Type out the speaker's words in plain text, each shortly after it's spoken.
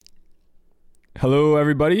Hello,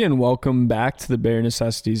 everybody, and welcome back to the Bare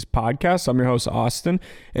Necessities podcast. I'm your host, Austin,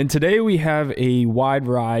 and today we have a wide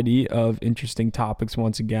variety of interesting topics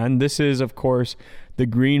once again. This is, of course, the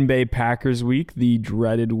Green Bay Packers week, the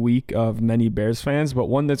dreaded week of many Bears fans, but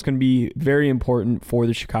one that's going to be very important for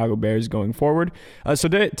the Chicago Bears going forward. So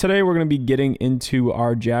today we're going to be getting into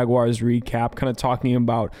our Jaguars recap, kind of talking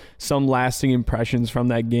about some lasting impressions from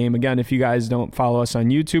that game. Again, if you guys don't follow us on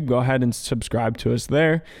YouTube, go ahead and subscribe to us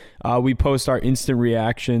there. We post our instant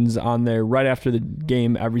reactions on there right after the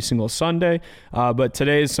game every single Sunday. But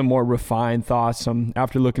today is some more refined thoughts,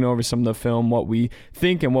 after looking over some of the film, what we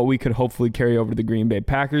think and what we could hopefully carry over to the Green Bay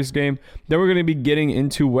Packers game. Then we're going to be getting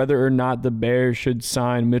into whether or not the Bears should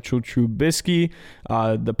sign Mitchell Trubisky,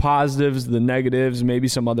 the positives, the negatives, maybe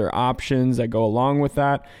some other options that go along with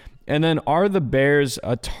that. And then, are the Bears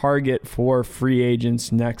a target for free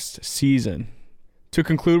agents next season? To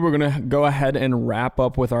conclude, we're going to go ahead and wrap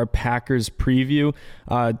up with our Packers preview,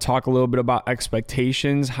 talk a little bit about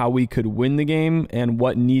expectations, how we could win the game, and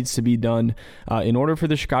what needs to be done in order for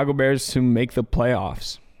the Chicago Bears to make the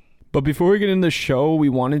playoffs. But before we get into the show, we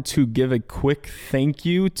wanted to give a quick thank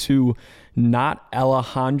you to Not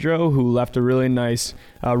Alejandro, who left a really nice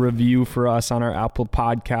review for us on our Apple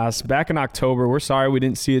Podcast back in October. We're sorry we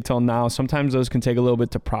didn't see it till now. Sometimes those can take a little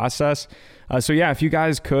bit to process. So yeah, if you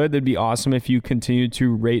guys could, that'd be awesome if you continue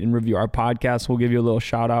to rate and review our podcast. We'll give you a little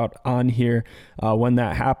shout out on here when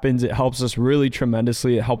that happens. It helps us really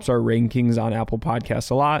tremendously. It helps our rankings on Apple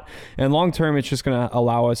Podcasts a lot. And long term, it's just going to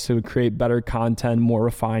allow us to create better content, more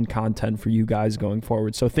refined content for you guys going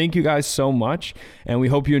forward. So thank you guys so much, and we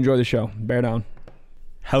hope you enjoy the show. Bear down.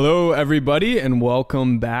 Hello, everybody, and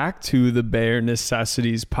welcome back to the Bare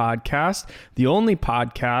Necessities podcast, the only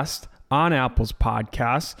podcast on Apple's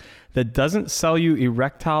podcast that doesn't sell you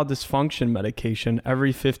erectile dysfunction medication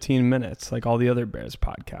every 15 minutes like all the other Bears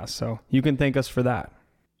podcasts. So you can thank us for that.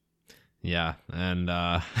 Yeah, and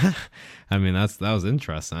I mean, that was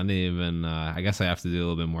interesting. I didn't even, I guess I have to do a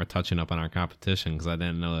little bit more touching up on our competition because I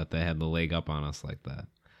didn't know that they had the leg up on us like that.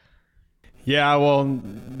 Yeah, well,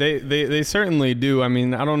 they certainly do. I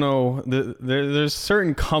mean, I don't know. There's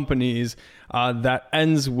certain companies that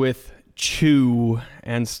ends with chew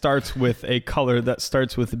and starts with a color that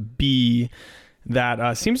starts with B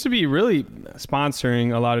that seems to be really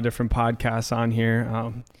sponsoring a lot of different podcasts on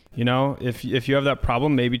here. You know, if you have that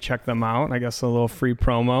problem, maybe check them out. I guess a little free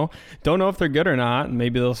promo. Don't know if they're good or not.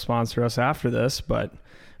 Maybe they'll sponsor us after this, but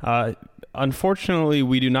unfortunately,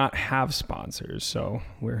 we do not have sponsors, so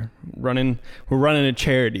we're running a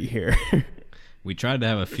charity here. We tried to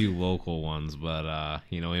have a few local ones, but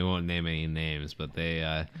we won't name any names, but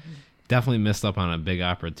they definitely missed up on a big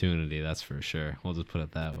opportunity, that's for sure. We'll just put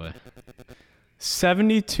it that way.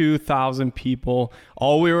 72,000 people.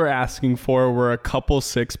 All we were asking for were a couple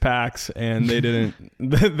six packs, and they didn't.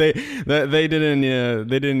 they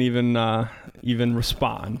didn't even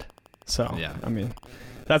respond. So yeah, I mean,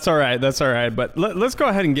 that's all right. That's all right. But let's go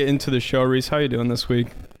ahead and get into the show. Reese, how you doing this week?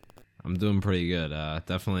 I'm doing pretty good.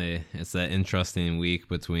 Definitely, it's that interesting week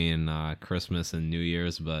between Christmas and New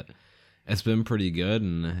Year's, but it's been pretty good,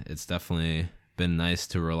 and it's definitely been nice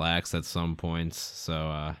to relax at some points.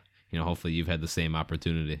 So, hopefully you've had the same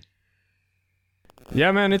opportunity.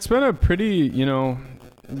 Yeah, man, it's been a pretty,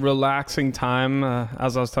 relaxing time.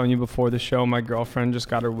 As I was telling you before the show, my girlfriend just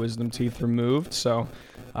got her wisdom teeth removed, so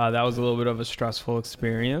that was a little bit of a stressful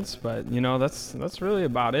experience. But that's really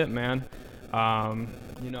about it, man.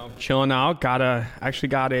 Chilling out. Actually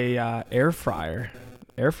got a air fryer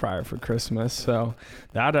for Christmas, so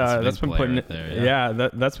that's been putting it there.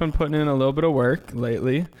 That's been putting in a little bit of work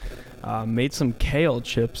lately. Made some kale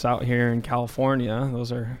chips out here in California.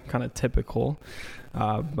 Those are kind of typical.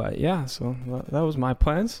 But yeah, so that was my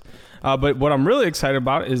plans. But what I'm really excited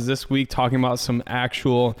about is this week talking about some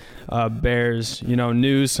actual Bears,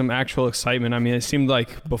 news, some actual excitement. I mean, it seemed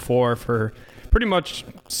like before for pretty much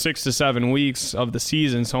 6 to 7 weeks of the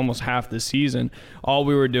season, so almost half the season, all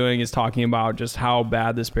we were doing is talking about just how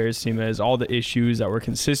bad this Bears team is, all the issues that were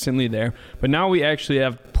consistently there. But now we actually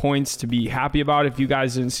have points to be happy about. If you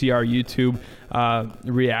guys didn't see our YouTube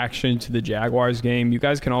reaction to the Jaguars game, you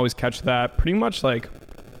guys can always catch that pretty much like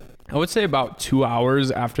I would say about 2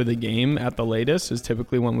 hours after the game at the latest is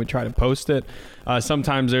typically when we try to post it.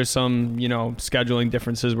 Sometimes there's some, scheduling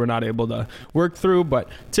differences we're not able to work through, but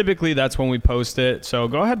typically that's when we post it. So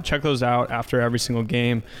go ahead and check those out after every single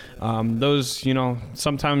game. Those,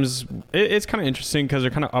 sometimes it's kind of interesting because they're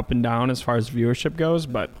kind of up and down as far as viewership goes,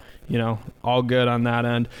 but all good on that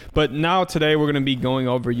end. But now today we're going to be going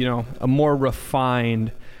over, a more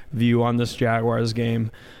refined view on this Jaguars game.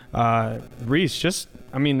 Reese, just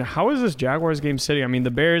I mean, how is this Jaguars game sitting? I mean,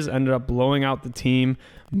 the Bears ended up blowing out the team,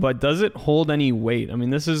 but does it hold any weight? I mean,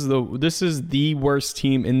 this is the worst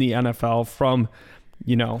team in the NFL from,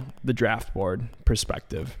 the draft board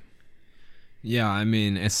perspective. Yeah, I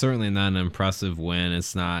mean, it's certainly not an impressive win.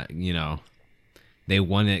 It's not, they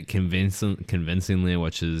won it convincingly,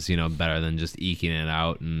 which is, better than just eking it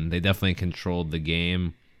out. And they definitely controlled the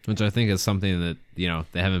game, which I think is something that,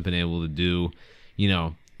 they haven't been able to do,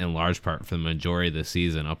 in large part for the majority of the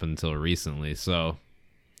season up until recently. So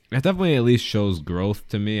it definitely at least shows growth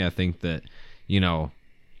to me. I think that,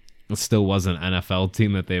 it still was an NFL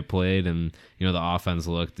team that they played, and, the offense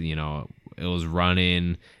looked, it was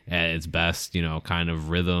running at its best, kind of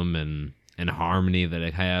rhythm and harmony that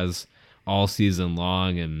it has all season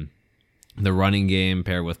long. And the running game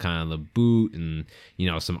paired with kind of the boot and,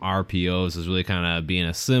 some RPOs is really kind of being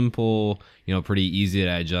a simple, pretty easy to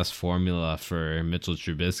digest formula for Mitchell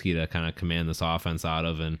Trubisky to kind of command this offense out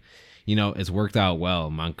of. And, it's worked out well.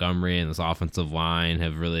 Montgomery and this offensive line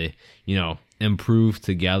have really, improved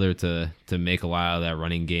together to make a lot of that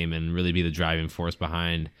running game and really be the driving force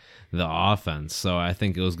behind the offense. So I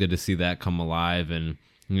think it was good to see that come alive. And,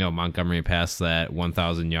 Montgomery passed that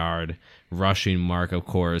 1,000 yard rushing mark, of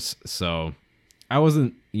course. So I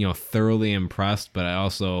wasn't, thoroughly impressed, but I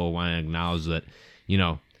also want to acknowledge that,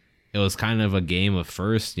 it was kind of a game of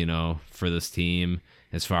first, for this team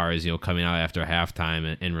as far as, coming out after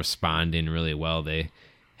halftime and responding really well. They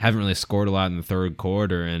haven't really scored a lot in the third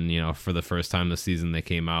quarter. And, for the first time this season, they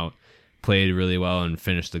came out, played really well, and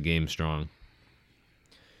finished the game strong.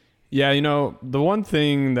 Yeah, the one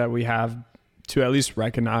thing that we have to at least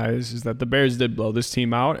recognize is that the Bears did blow this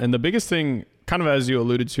team out. And the biggest thing, kind of as you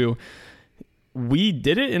alluded to, we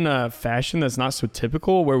did it in a fashion that's not so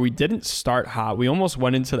typical, where we didn't start hot. We almost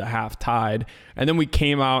went into the half tied, and then we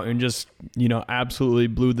came out and just, absolutely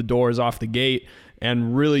blew the doors off the gate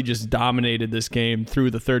and really just dominated this game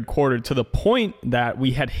through the third quarter, to the point that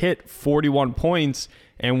we had hit 41 points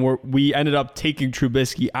and we ended up taking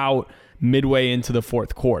Trubisky out midway into the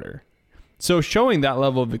fourth quarter. So showing that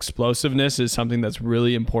level of explosiveness is something that's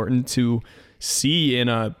really important to see in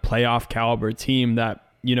a playoff caliber team that,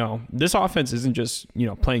 this offense isn't just,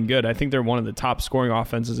 playing good. I think they're one of the top scoring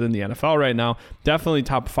offenses in the NFL right now. Definitely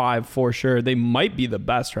top 5 for sure. They might be the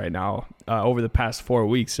best right now over the past 4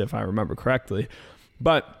 weeks, if I remember correctly.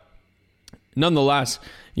 But nonetheless,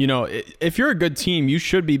 if you're a good team, you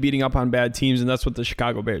should be beating up on bad teams, and that's what the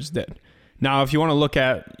Chicago Bears did. Now, if you want to look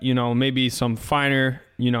at, maybe some finer,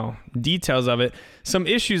 details of it, some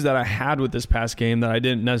issues that I had with this past game that I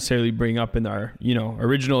didn't necessarily bring up in our,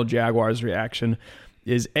 original Jaguars reaction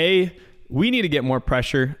is we need to get more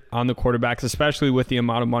pressure on the quarterbacks, especially with the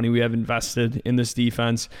amount of money we have invested in this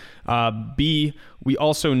defense. B, we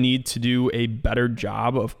also need to do a better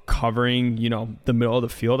job of covering, the middle of the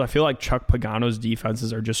field. I feel like Chuck Pagano's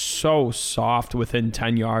defenses are just so soft within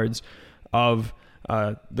 10 yards of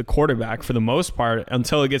the quarterback for the most part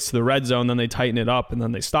until it gets to the red zone. Then they tighten it up and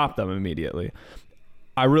then they stop them immediately.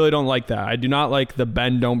 I really don't like that. I do not like the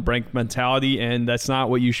bend, don't break mentality, and that's not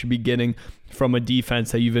what you should be getting from a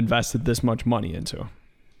defense that you've invested this much money into.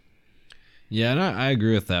 Yeah, and I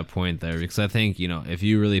agree with that point there, because I think, if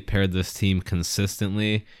you really paired this team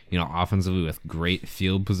consistently, offensively with great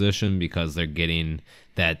field position, because they're getting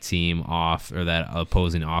that team off, or that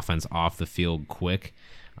opposing offense off the field quick,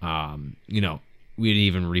 we'd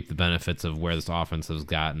even reap the benefits of where this offense has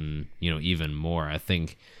gotten, even more. I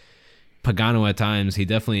think Pagano at times, he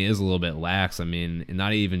definitely is a little bit lax. I mean,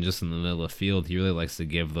 not even just in the middle of the field. He really likes to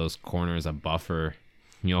give those corners a buffer,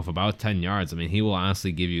 of about 10 yards. I mean, he will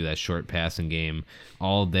honestly give you that short passing game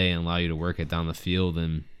all day and allow you to work it down the field.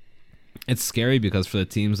 And it's scary because for the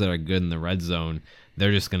teams that are good in the red zone,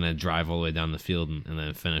 they're just going to drive all the way down the field and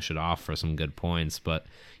then finish it off for some good points. But,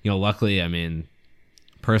 luckily, I mean,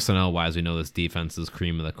 personnel-wise, we know this defense is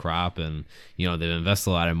cream of the crop, and, they've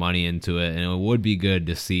invested a lot of money into it, and it would be good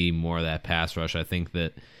to see more of that pass rush. I think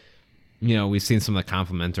that, we've seen some of the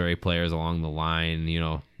complementary players along the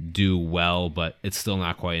line, do well, but it's still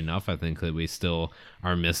not quite enough. I think that we still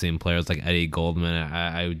are missing players like Eddie Goldman.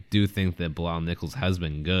 I do think that Bilal Nichols has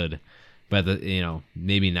been good, but,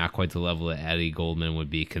 maybe not quite the level that Eddie Goldman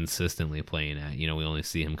would be consistently playing at. We only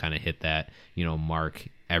see him kind of hit that, mark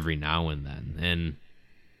every now and then. And,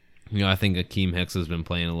 I think Akeem Hicks has been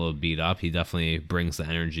playing a little beat up. He definitely brings the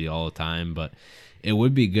energy all the time, but it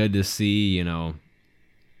would be good to see,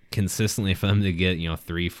 consistently for them to get,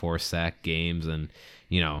 3-4 sack games. And,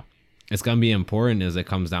 it's going to be important as it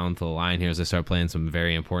comes down to the line here as they start playing some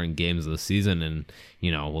very important games of the season. And,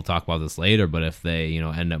 we'll talk about this later, but if they,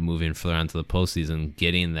 end up moving further onto the postseason,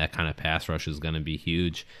 getting that kind of pass rush is going to be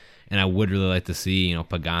huge. And I would really like to see,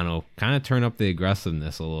 Pagano kind of turn up the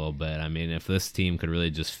aggressiveness a little bit. I mean, if this team could really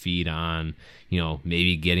just feed on,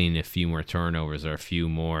 maybe getting a few more turnovers or a few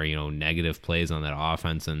more, negative plays on that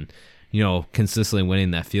offense and, consistently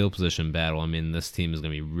winning that field position battle, I mean, this team is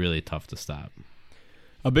going to be really tough to stop.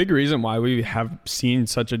 A big reason why we have seen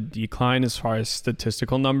such a decline as far as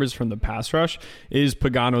statistical numbers from the pass rush is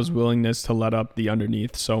Pagano's willingness to let up the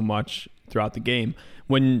underneath so much throughout the game.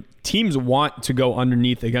 When teams want to go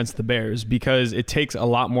underneath against the Bears, because it takes a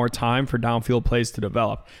lot more time for downfield plays to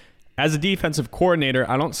develop. As a defensive coordinator,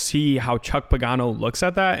 I don't see how Chuck Pagano looks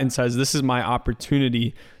at that and says, this is my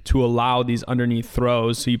opportunity to allow these underneath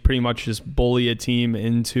throws. So you pretty much just bully a team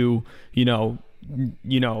into,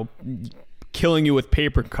 killing you with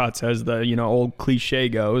paper cuts, as the old cliche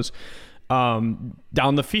goes, down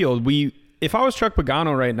the field. If I was Chuck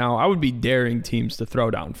Pagano right now, I would be daring teams to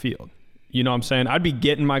throw downfield. You know what I'm saying? I'd be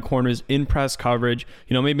getting my corners in press coverage.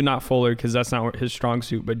 Maybe not Fuller because that's not his strong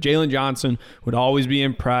suit, but Jalen Johnson would always be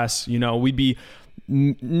in press. We'd be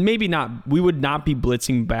maybe not. We would not be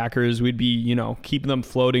blitzing backers. We'd be keeping them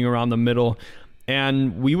floating around the middle,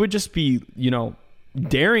 and we would just be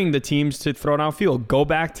daring the teams to throw downfield. Go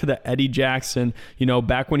back to the Eddie Jackson,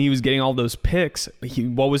 back when he was getting all those picks.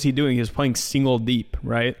 What was he doing? He was playing single deep,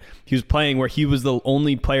 right? He was playing where he was the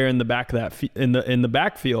only player in the back of that in the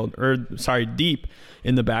backfield, deep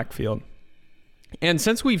in the backfield. And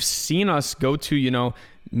since we've seen us go to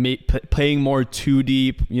playing more too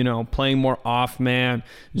deep, playing more off man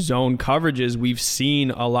zone coverages, we've seen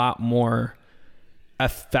a lot more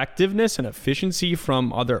effectiveness and efficiency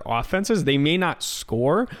from other offenses. They may not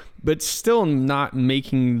score, but still not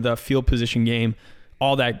making the field position game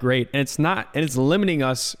all that great. And it's limiting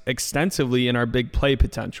us extensively in our big play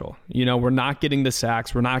potential. We're not getting the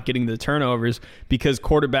sacks, we're not getting the turnovers because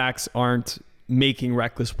quarterbacks aren't making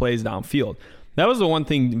reckless plays downfield. That was the one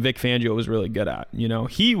thing Vic Fangio was really good at.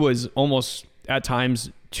 He was almost at times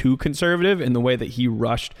too conservative in the way that he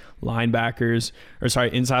rushed inside linebackers,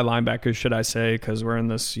 should I say, because we're in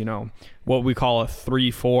this, what we call a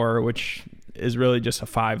 3-4, which is really just a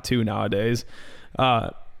 5-2 nowadays.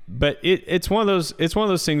 But it's one of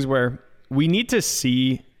those things where we need to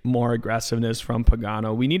see more aggressiveness from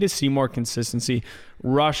Pagano. We need to see more consistency.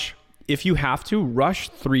 Rush, if you have to, rush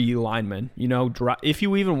 3 linemen. If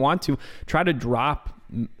you even want to, try to drop.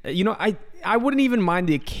 I wouldn't even mind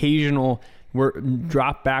the occasional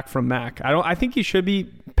drop back from Mac. I think he should be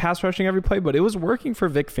pass rushing every play, but it was working for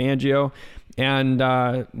Vic Fangio,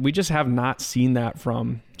 and we just have not seen that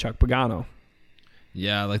from Chuck Pagano.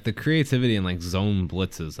 Yeah, like the creativity and like zone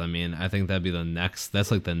blitzes. I mean, I think that'd be the next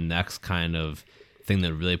kind of thing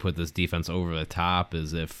that really put this defense over the top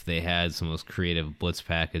is if they had some of those creative blitz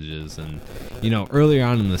packages. And earlier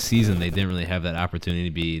on in the season they didn't really have that opportunity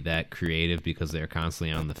to be that creative because they were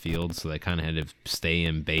constantly on the field, so they kind of had to stay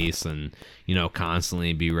in base and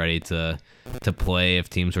constantly be ready to play if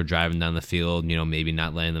teams were driving down the field, maybe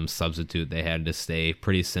not letting them substitute. They had to stay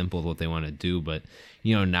pretty simple with what they want to do. But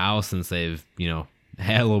now since they've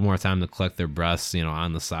had a little more time to collect their breaths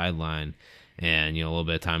on the sideline and a little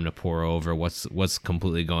bit of time to pour over what's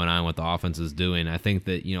completely going on, what the offense is doing, I think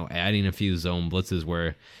that adding a few zone blitzes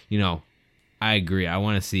where I agree, I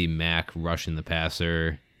want to see Mac rushing the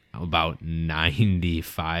passer about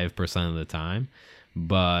 95% of the time,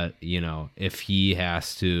 but if he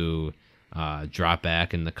has to drop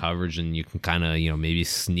back in the coverage and you can kind of maybe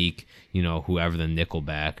sneak whoever the nickel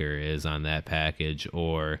backer is on that package,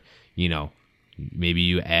 or maybe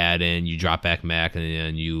you you drop back Mac and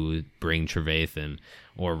then you bring Trevathan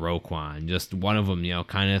or Roquan. Just one of them,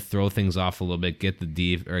 kind of throw things off a little bit, get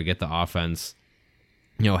the offense,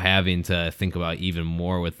 having to think about even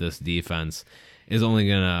more with this defense is only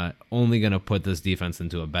gonna put this defense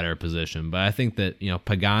into a better position. But I think that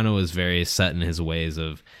Pagano is very set in his ways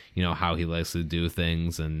of how he likes to do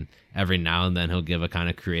things, and every now and then he'll give a kind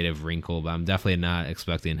of creative wrinkle. But I'm definitely not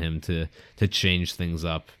expecting him to change things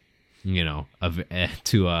up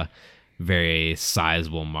to a very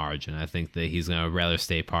sizable margin. I think that he's going to rather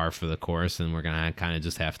stay par for the course, and we're going to kind of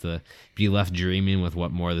just have to be left dreaming with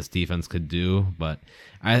what more this defense could do. But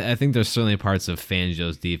I think there's certainly parts of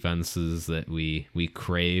Fangio's defenses that we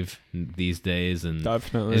crave these days, and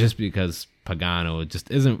definitely it's just because Pagano just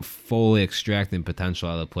isn't fully extracting potential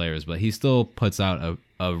out of the players, but he still puts out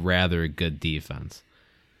a rather good defense.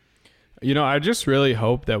 I just really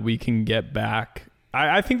hope that we can get back.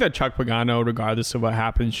 I think that Chuck Pagano, regardless of what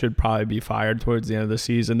happens, should probably be fired towards the end of the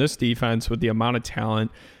season. This defense, with the amount of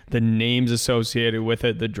talent, the names associated with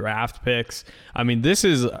it, the draft picks, I mean, this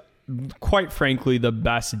is quite frankly the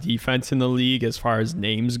best defense in the league as far as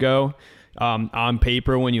names go. on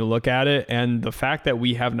paper when you look at it. And the fact that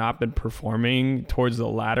we have not been performing towards the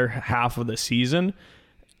latter half of the season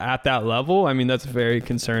at that level, I mean, that's very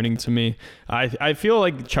concerning to me. I feel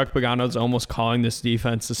like Chuck Pagano's almost calling this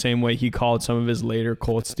defense the same way he called some of his later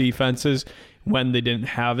Colts defenses when they didn't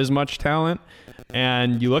have as much talent.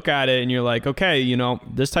 And you look at it and you're like, okay,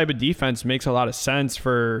 this type of defense makes a lot of sense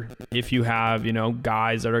for if you have,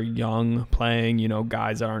 guys that are young playing,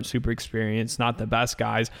 guys that aren't super experienced, not the best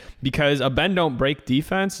guys, because a bend don't break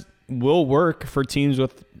defense will work for teams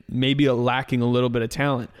with maybe lacking a little bit of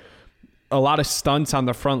talent. A lot of stunts on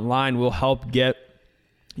the front line will help get,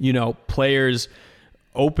 players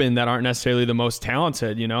open that aren't necessarily the most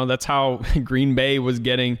talented. That's how Green Bay was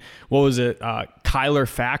getting, Kyler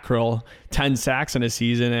Fackrell 10 sacks in a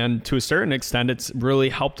season. And to a certain extent, it's really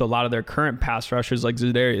helped a lot of their current pass rushers like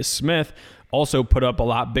Zadarius Smith also put up a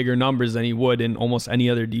lot bigger numbers than he would in almost any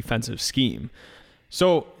other defensive scheme.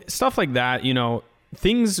 So stuff like that,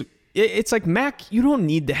 it's like Mac, you don't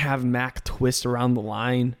need to have Mac twist around the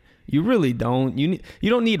line. You really don't. You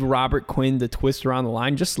don't need Robert Quinn to twist around the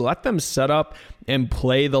line. Just let them set up and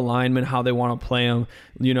play the linemen how they want to play them.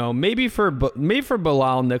 Maybe for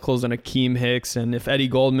Bilal Nichols and Akeem Hicks, and if Eddie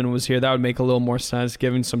Goldman was here, that would make a little more sense,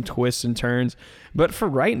 giving some twists and turns. But for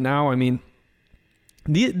right now, I mean,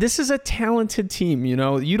 this is a talented team. You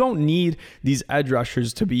don't need these edge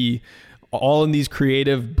rushers to be all in these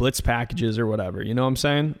creative blitz packages or whatever. You know what I'm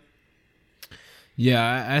saying?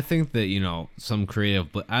 Yeah, I think that, some creative,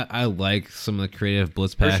 I like some of the creative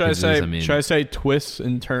blitz packages. Should I say twists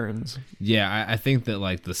and turns? Yeah, I think that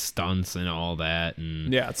like the stunts and all that,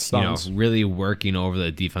 and it's stunts. Really working over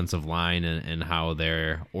the defensive line and how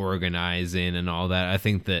they're organizing and all that. I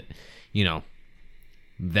think that,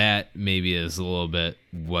 that maybe is a little bit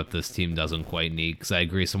what this team doesn't quite need. Because I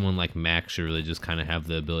agree, someone like Mac should really just kind of have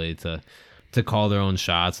the ability to call their own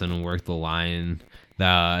shots and work the line,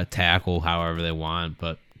 the tackle however they want.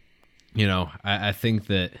 But I think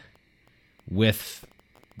that with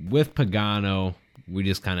Pagano, we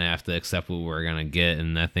just kind of have to accept what we're gonna get.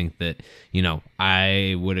 And I think that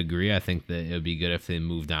I would agree. I think that it would be good if they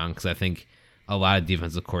moved on, because I think a lot of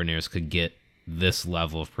defensive coordinators could get this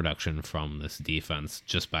level of production from this defense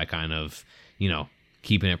just by kind of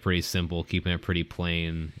keeping it pretty simple, keeping it pretty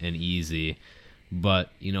plain and easy. But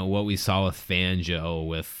what we saw with Fangio,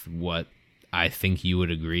 with what I think you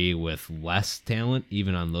would agree with less talent,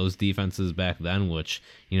 even on those defenses back then, which,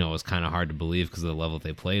 was kind of hard to believe because of the level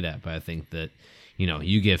they played at. But I think that,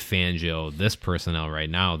 you give Fangio this personnel right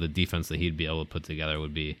now, the defense that he'd be able to put together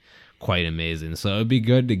would be quite amazing. So it'd be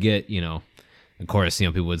good to get, of course,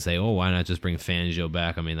 people would say, oh, why not just bring Fangio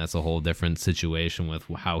back? I mean, that's a whole different situation with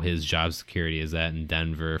how his job security is at in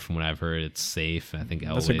Denver. From what I've heard, it's safe. I think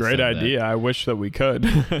that's a great idea. I wish that we could.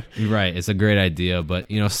 Right. It's a great idea. But,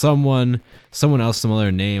 someone else, some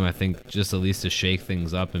other name, I think just at least to shake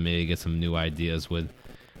things up and maybe get some new ideas would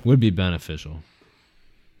be beneficial.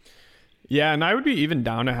 Yeah, and I would be even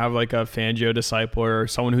down to have like a Fangio disciple or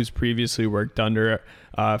someone who's previously worked under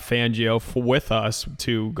Fangio with us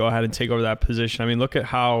to go ahead and take over that position. I mean, look at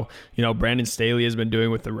how, Brandon Staley has been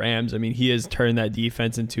doing with the Rams. I mean, he has turned that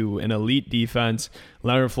defense into an elite defense.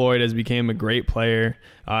 Leonard Floyd has become a great player.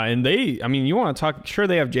 And you want to talk, sure,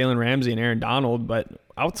 they have Jalen Ramsey and Aaron Donald, but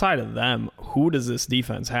outside of them, who does this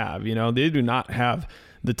defense have? They do not have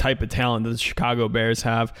the type of talent that the Chicago Bears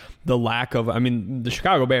have. The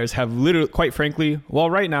Chicago Bears have literally, quite frankly,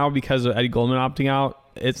 well, right now because of Eddie Goldman opting out,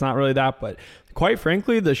 it's not really that, but quite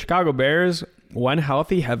frankly, the Chicago Bears, when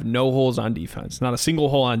healthy, have no holes on defense. Not a single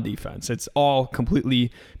hole on defense. It's all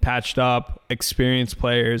completely patched up, experienced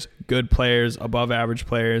players, good players, above average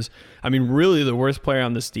players. I mean, really the worst player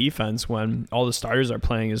on this defense when all the starters are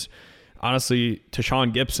playing is honestly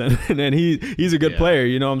Tashawn Gibson, and he's a good player,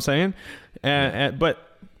 you know what I'm saying? But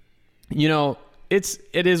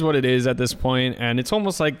it is what it is at this point, and it's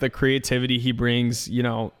almost like the creativity he brings,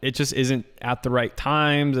 it just isn't at the right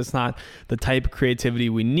times. It's not the type of creativity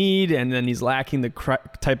we need, and then he's lacking the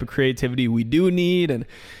type of creativity we do need, and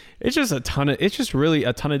it's just really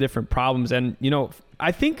a ton of different problems. And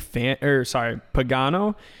I think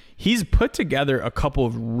Pagano, he's put together a couple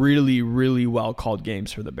of really, really well-called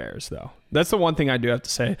games for the Bears, though. That's the one thing I do have to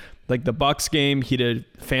say. Like the Bucs game, he did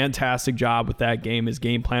a fantastic job with that game. His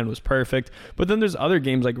game plan was perfect. But then there's other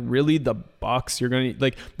games like really the Bucs.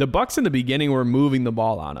 The Bucs in the beginning were moving the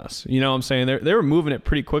ball on us. You know what I'm saying? They were moving it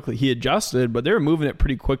pretty quickly. He adjusted, but they were moving it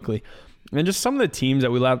pretty quickly. And just some of the teams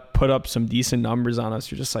that we let put up some decent numbers on us,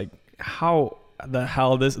 you're just like, how the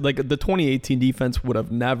hell this? Like the 2018 defense would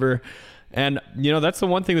have never And, that's the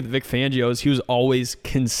one thing with Vic Fangio is he was always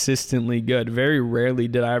consistently good. Very rarely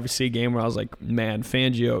did I ever see a game where I was like, man,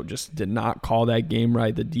 Fangio just did not call that game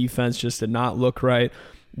right. The defense just did not look right.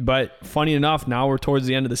 But funny enough, now we're towards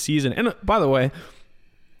the end of the season. And by the way,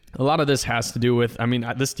 a lot of this has to do with,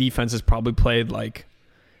 this defense has probably played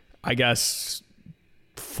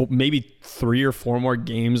maybe 3 or 4 more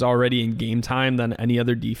games already in game time than any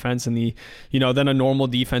other defense than a normal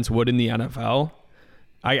defense would in the NFL.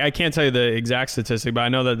 I can't tell you the exact statistic, but I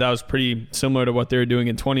know that was pretty similar to what they were doing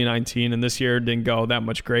in 2019, and this year didn't go that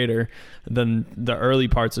much greater than the early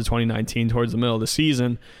parts of 2019 towards the middle of the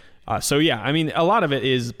season. A lot of it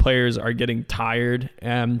is players are getting tired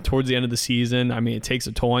towards the end of the season. It takes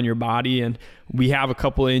a toll on your body, and we have a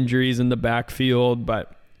couple of injuries in the backfield,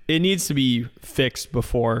 but it needs to be fixed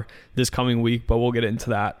before this coming week, but we'll get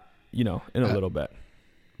into that, in a little bit.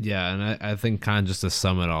 Yeah, and I think kind of just to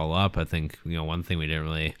sum it all up, I think, one thing we didn't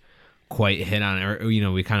really quite hit on, or,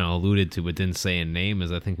 we kind of alluded to but didn't say a name,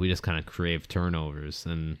 is I think we just kind of crave turnovers.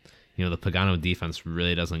 And, the Pagano defense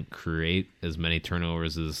really doesn't create as many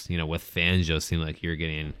turnovers as, with Fangio. It seemed like you're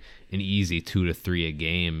getting an easy 2 to 3 a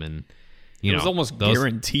game. And, it was almost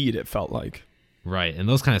guaranteed, it felt like. Right, and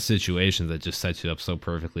those kind of situations that just set you up so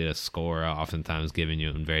perfectly to score, oftentimes giving you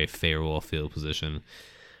in very favorable field position.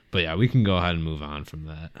 But yeah, we can go ahead and move on from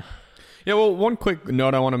that. Yeah, well, one quick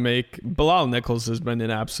note I want to make. Bilal Nichols has been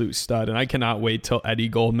an absolute stud, and I cannot wait till Eddie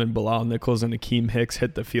Goldman, Bilal Nichols, and Akeem Hicks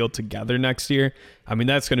hit the field together next year.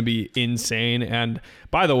 That's going to be insane. And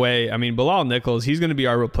by the way, Bilal Nichols, he's going to be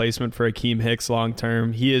our replacement for Akeem Hicks long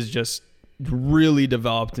term. He is just really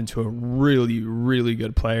developed into a really, really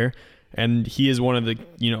good player. And he is one of the,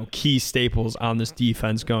 key staples on this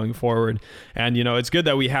defense going forward. And, it's good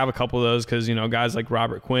that we have a couple of those because, guys like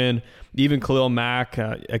Robert Quinn, even Khalil Mack,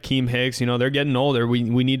 Akeem Hicks, they're getting older. We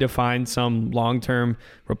need to find some long-term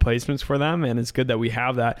replacements for them, and it's good that we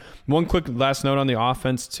have that. One quick last note on the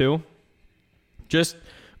offense, too. Just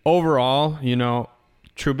overall,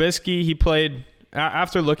 Trubisky, he played,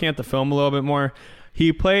 after looking at the film a little bit more,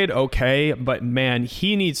 he played okay, but, man,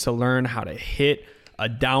 he needs to learn how to hit a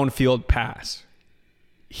downfield pass.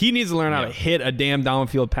 He needs to learn how to hit a damn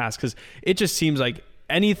downfield pass because it just seems like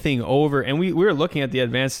anything over. And we were looking at the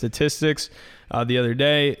advanced statistics the other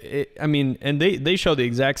day. And they show the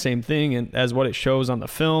exact same thing as what it shows on the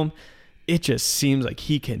film. It just seems like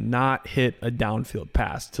he cannot hit a downfield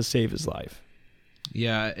pass to save his life.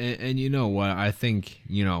 Yeah, and you know what? I think,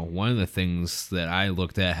 one of the things that I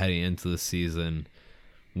looked at heading into the season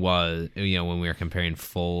was, when we were comparing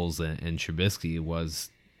Foles and Trubisky, was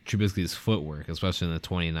Trubisky's footwork, especially in the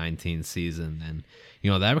 2019 season. And,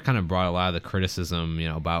 that kind of brought a lot of the criticism,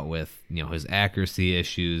 about with, his accuracy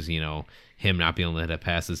issues, him not being able to hit a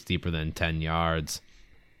pass that's deeper than 10 yards,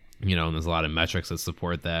 and there's a lot of metrics that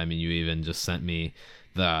support that. You even just sent me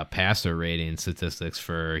the passer rating statistics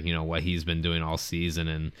for, what he's been doing all season.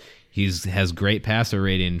 And has great passer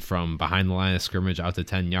rating from behind the line of scrimmage out to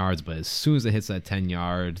 10 yards, but as soon as it hits that 10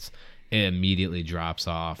 yards, it immediately drops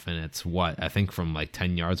off. And it's I think from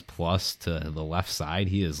 10 yards plus to the left side,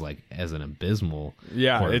 he is as an abysmal.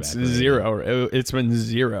 Yeah, it's rating. 0. It's been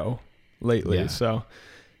 0 lately. Yeah. So,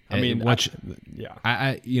 I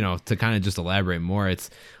to kind of just elaborate more, it's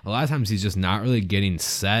a lot of times he's just not really getting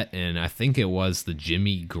set. And I think it was the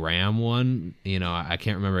Jimmy Graham one. I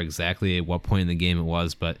can't remember exactly at what point in the game it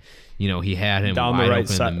was, but he had him down wide the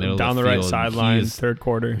right open in the middle down of the right field. sideline, third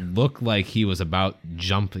quarter. Looked like he was about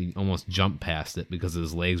almost jump past it because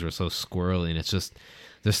his legs were so squirrely. And it's just,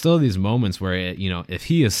 there's still these moments where, if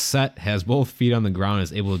he is set, has both feet on the ground,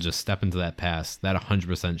 is able to just step into that pass, that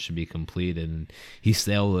 100% should be completed. And he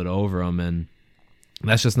sailed it over him, and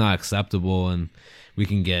that's just not acceptable. And we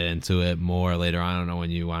can get into it more later on. I don't know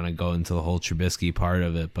when you want to go into the whole Trubisky part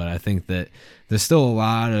of it, but I think that there's still a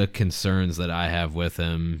lot of concerns that I have with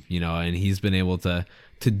him, and he's been able to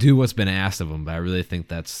do what's been asked of him, but I really think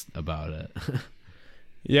that's about it.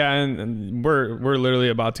 Yeah, and we're literally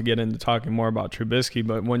about to get into talking more about Trubisky,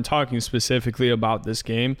 but when talking specifically about this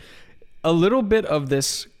game, a little bit of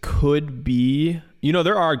this could be,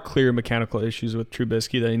 there are clear mechanical issues with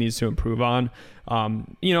Trubisky that he needs to improve on.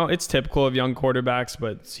 It's typical of young quarterbacks,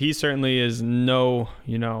 but he certainly is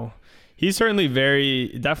he certainly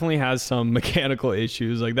definitely has some mechanical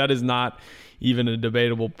issues. That is not even a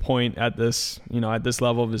debatable point at this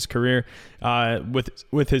level of his career.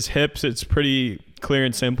 With his hips, it's pretty clear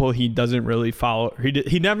and simple. He doesn't really follow.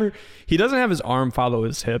 He doesn't have his arm follow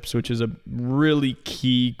his hips, which is a really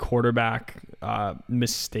key quarterback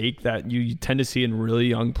mistake that you tend to see in really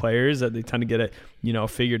young players, that they tend to get it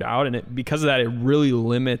figured out, and because of that, it really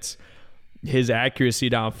limits his accuracy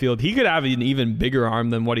downfield. He could have an even bigger arm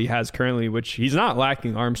than what he has currently, which he's not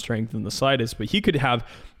lacking arm strength in the slightest, but he could have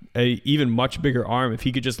a even much bigger arm if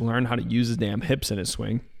he could just learn how to use his damn hips in his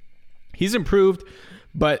swing. He's improved,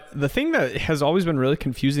 but the thing that has always been really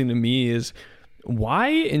confusing to me is why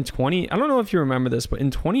I don't know if you remember this, but in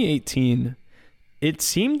 2018, it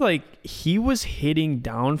seemed like he was hitting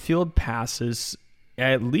downfield passes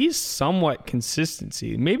at least somewhat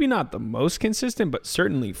consistency. Maybe not the most consistent, but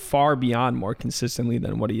certainly far beyond more consistently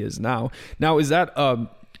than what he is now. Now, is that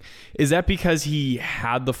because he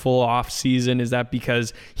had the full off season? Is that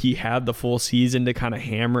because he had the full season to kind of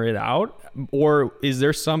hammer it out? Or is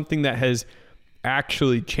there something that has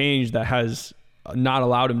actually changed that has not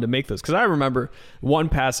allowed him to make this? Because I remember one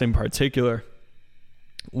pass in particular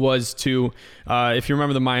was to, if you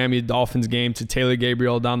remember the Miami Dolphins game, to Taylor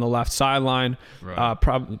Gabriel down the left sideline. Right.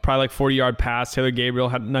 Probably like 40-yard pass. Taylor Gabriel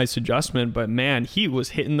had a nice adjustment, but man, he was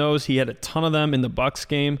hitting those. He had a ton of them in the Bucs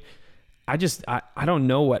game. I don't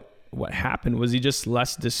know what happened. Was he just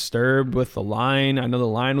less disturbed with the line? I know the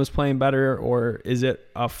line was playing better, or is it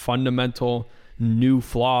a fundamental new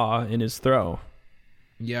flaw in his throw?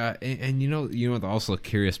 Yeah, and you know the also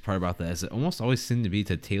curious part about that is it almost always seemed to be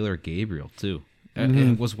to Taylor Gabriel too.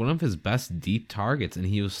 It was one of his best deep targets, and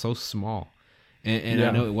he was so small. And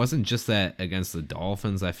I know it wasn't just that against the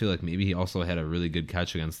Dolphins. I feel like maybe he also had a really good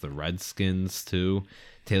catch against the Redskins too.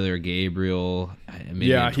 Taylor Gabriel,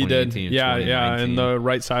 maybe he did. Yeah, in the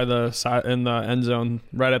right side of the side in the end zone,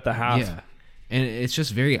 right at the half. Yeah, and it's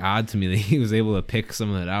just very odd to me that he was able to pick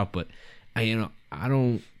some of that out. But I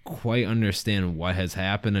don't quite understand what has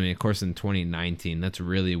happened. I mean, of course, in 2019, that's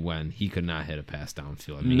really when he could not hit a pass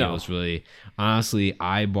downfield. I mean, He was really, honestly,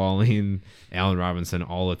 eyeballing Allen Robinson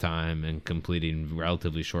all the time and completing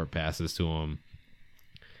relatively short passes to him.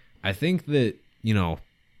 I think that,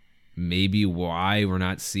 maybe why we're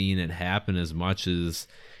not seeing it happen as much as,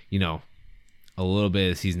 a little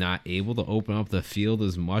bit is he's not able to open up the field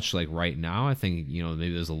as much like right now. I think,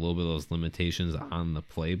 maybe there's a little bit of those limitations on the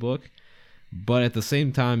playbook. But at the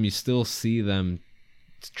same time, you still see them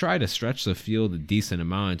try to stretch the field a decent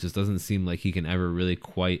amount. It just doesn't seem like he can ever really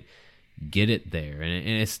quite get it there. And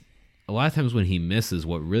it's a lot of times when he misses,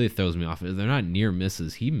 what really throws me off is they're not near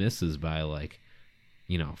misses. He misses by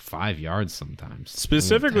 5 yards sometimes.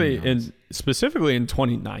 Specifically in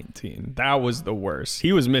 2019, that was the worst.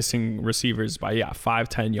 He was missing receivers by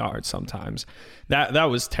 5-10 yards sometimes. That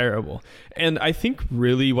was terrible. And I think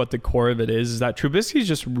really what the core of it is that Trubisky's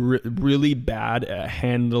just really bad at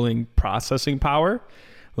handling processing power.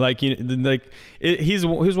 He's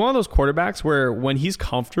one of those quarterbacks where when he's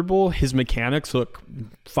comfortable, his mechanics look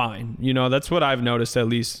fine. That's what I've noticed, at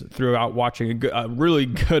least throughout watching a really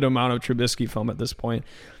good amount of Trubisky film at this point.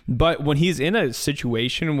 But when he's in a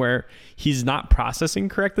situation where he's not processing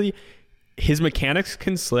correctly, his mechanics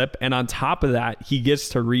can slip. And on top of that, he gets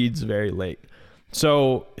to reads very late.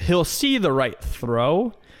 So he'll see the right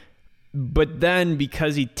throw, but then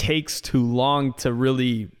because he takes too long to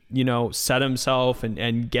really set himself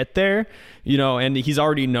and get there, and he's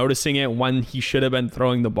already noticing it when he should have been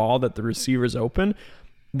throwing the ball that the receiver's open.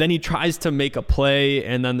 Then he tries to make a play,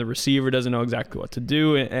 and then the receiver doesn't know exactly what to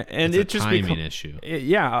do, and it's just timing issue.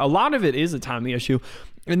 A lot of it is a timing issue,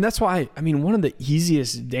 and that's why one of the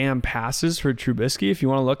easiest damn passes for Trubisky, if you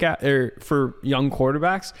want to look at, or for young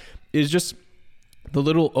quarterbacks, is just the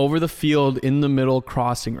little over the field in the middle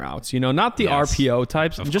crossing routes, not the RPO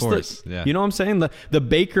types, just course. You know what I'm saying? The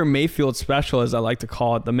Baker Mayfield special, as I like to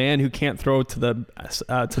call it, the man who can't throw to the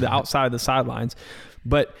outside of the sidelines.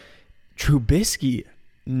 But Trubisky,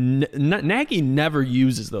 Nagy never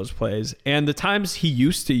uses those plays, and the times he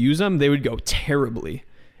used to use them, they would go terribly.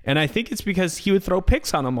 And I think it's because he would throw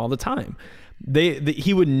picks on them all the time.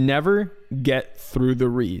 He would never get through the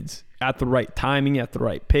reads at the right timing, at the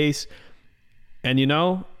right pace. And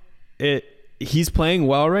he's playing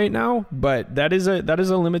well right now, but that is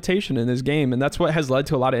a limitation in his game, and that's what has led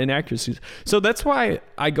to a lot of inaccuracies. So that's why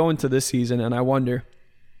I go into this season and I wonder,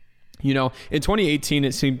 in 2018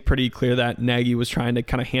 it seemed pretty clear that Nagy was trying to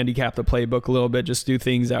kind of handicap the playbook a little bit, just do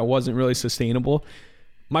things that wasn't really sustainable.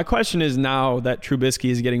 My question is now that Trubisky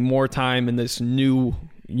is getting more time in this new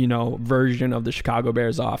version of the Chicago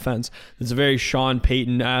Bears offense. It's very Sean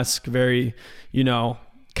Payton-esque, very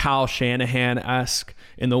Kyle Shanahan-esque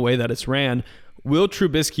in the way that it's ran. Will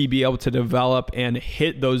Trubisky be able to develop and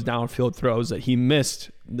hit those downfield throws that he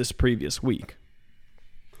missed this previous week?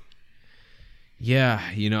 Yeah,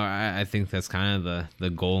 I think that's kind of the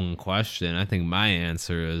golden question. I think my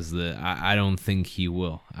answer is that I don't think he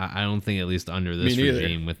will. I don't think, at least under this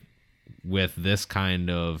regime, with this kind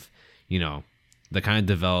of, the kind of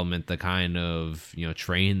development, the kind of,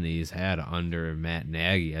 training that he's had under Matt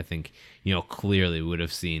Nagy, I think, clearly would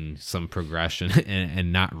have seen some progression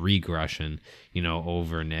and not regression,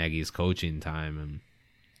 over Nagy's coaching time.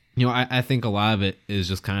 And, I think a lot of it is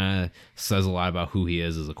just kind of says a lot about who he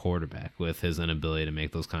is as a quarterback with his inability to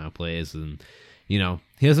make those kind of plays. And,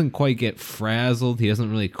 he doesn't quite get frazzled. He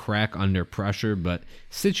doesn't really crack under pressure, but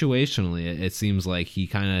situationally, it seems like he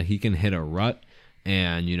can hit a rut.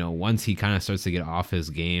 And, once he kind of starts to get off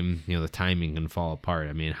his game, the timing can fall apart.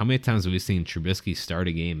 I mean, how many times have we seen Trubisky start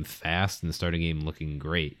a game fast and start a game looking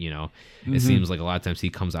great? It seems like a lot of times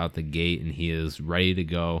he comes out the gate and he is ready to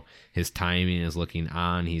go. His timing is looking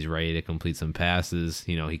on. He's ready to complete some passes.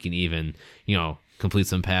 He can even, complete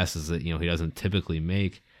some passes that, he doesn't typically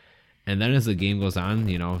make. And then as the game goes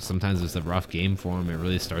on, sometimes it's a rough game for him. It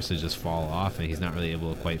really starts to just fall off and he's not really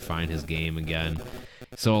able to quite find his game again.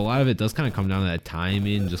 So a lot of it does kind of come down to that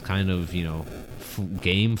timing, just kind of,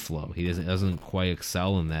 game flow. He doesn't quite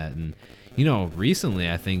excel in that. And, recently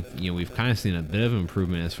I think, we've kind of seen a bit of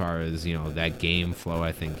improvement as far as, that game flow.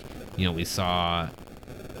 I think, we saw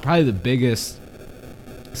probably the biggest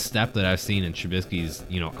step that I've seen in Trubisky's,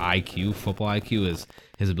 football IQ is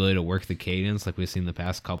his ability to work the cadence like we've seen the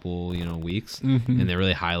past couple, weeks. And they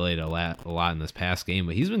really highlighted a lot in this past game.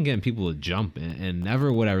 But he's been getting people to jump. And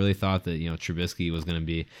never would I really thought that, Trubisky was going to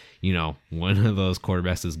be, one of those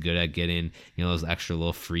quarterbacks that's good at getting, those extra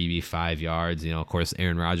little freebie 5 yards. Of course,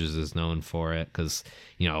 Aaron Rodgers is known for it because,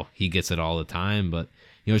 he gets it all the time. But,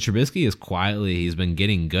 Trubisky is he's been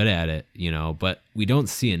getting good at it, but we don't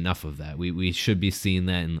see enough of that. We should be seeing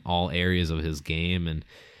that in all areas of his game. And,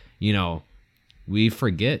 we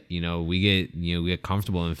forget, we get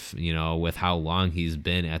comfortable with how long he's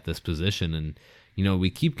been at this position. And, we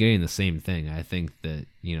keep getting the same thing. I think that,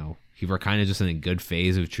 we're kind of just in a good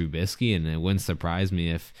phase of Trubisky, and it wouldn't surprise me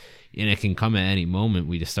if, and it can come at any moment,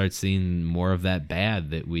 we just start seeing more of that bad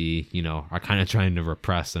that we, are kind of trying to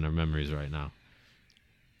repress in our memories right now.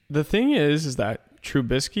 The thing is that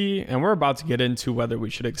Trubisky, and we're about to get into whether we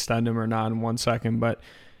should extend him or not in 1 second, but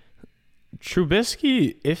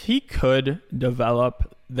Trubisky, if he could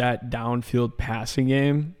develop that downfield passing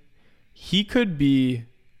game, he could be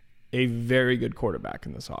a very good quarterback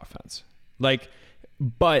in this offense.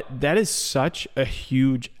 But that is such a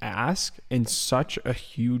huge ask and such a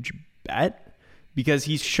huge bet because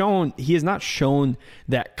he has not shown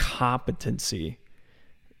that competency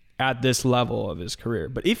at this level of his career.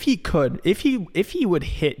 But if he would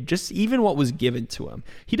hit just even what was given to him,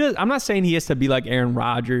 I'm not saying he has to be like Aaron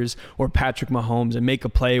Rodgers or Patrick Mahomes and make a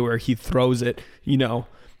play where he throws it,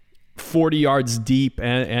 40 yards deep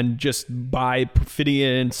and just by fitting it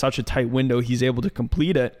in such a tight window, he's able to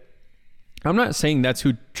complete it. I'm not saying that's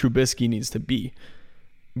who Trubisky needs to be.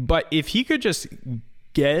 But if he could just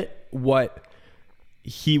get what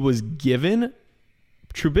he was given,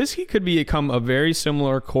 Trubisky could become a very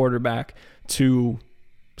similar quarterback to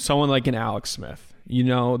someone like an Alex Smith.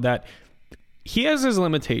 That he has his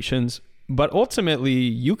limitations, but ultimately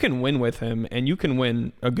you can win with him and you can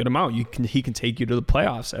win a good amount. He can take you to the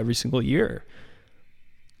playoffs every single year.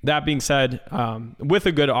 That being said, with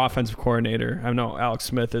a good offensive coordinator, I know Alex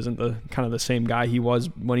Smith isn't the kind of the same guy he was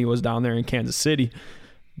when he was down there in Kansas City,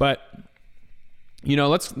 but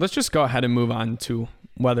let's just go ahead and move on to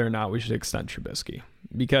whether or not we should extend Trubisky,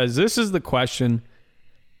 because this is the question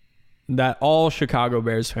that all Chicago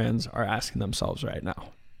Bears fans are asking themselves right now.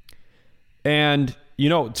 And,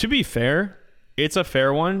 to be fair, it's a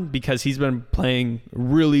fair one because he's been playing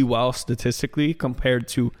really well statistically compared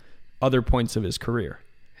to other points of his career.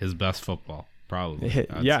 His best football, probably. His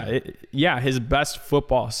best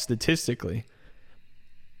football statistically.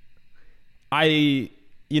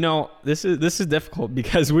 This is difficult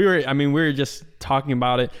because we were just talking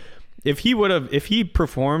about it. If he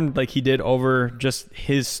performed like he did over just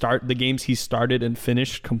the games he started and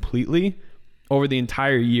finished completely over the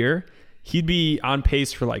entire year, he'd be on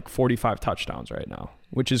pace for like 45 touchdowns right now,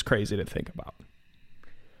 which is crazy to think about.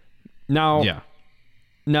 Now,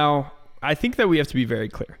 I think that we have to be very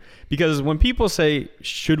clear because when people say,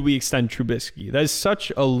 should we extend Trubisky? That is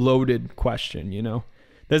such a loaded question,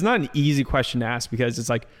 That's not an easy question to ask because it's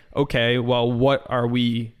like, okay, well, what are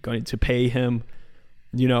we going to pay him?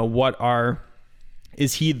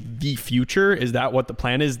 Is he the future? Is that what the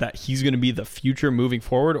plan is, that he's going to be the future moving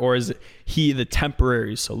forward? Or is he the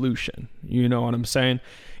temporary solution? You know what I'm saying?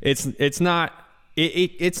 It's not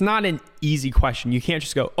an easy question. You can't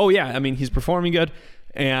just go, oh yeah, he's performing good.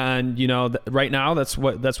 And right now that's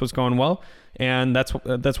what's going well, and that's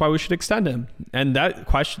why we should extend him. And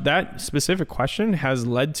that specific question has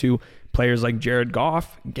led to players like Jared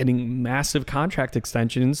Goff getting massive contract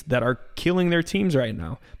extensions that are killing their teams right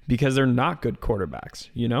now because they're not good quarterbacks,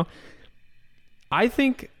 you know? I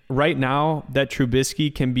think right now that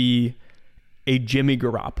Trubisky can be a Jimmy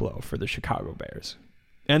Garoppolo for the Chicago Bears.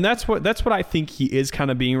 And that's what I think he is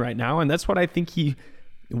kind of being right now, and that's what I think he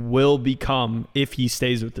will become if he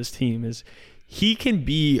stays with this team. Is he can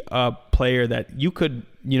be a player that you could,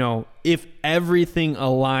 you know, if everything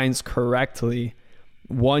aligns correctly,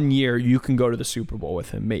 1 year you can go to the Super Bowl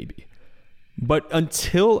with him maybe. But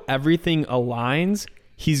until everything aligns,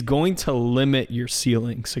 he's going to limit your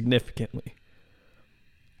ceiling significantly.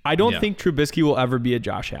 I don't think Trubisky will ever be a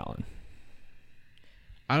Josh Allen.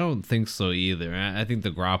 I don't think so either. I think the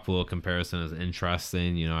Garoppolo comparison is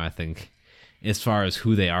interesting. You know, I think as far as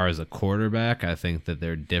who they are as a quarterback, I think that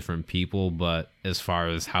they're different people. But as far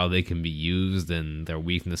as how they can be used and their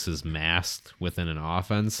weaknesses masked within an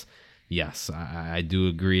offense, yes, I do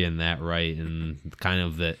agree in that, right? And kind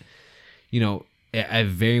of that, you know, I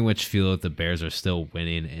very much feel that the Bears are still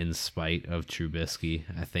winning in spite of Trubisky.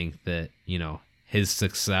 I think that, you know, his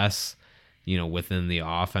success, you know, within the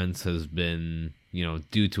offense has been, you know,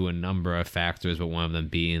 due to a number of factors, but one of them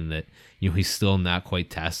being that, you know, he's still not quite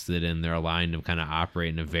tested and they're allowing him to kind of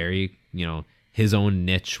operate in a very, you know, his own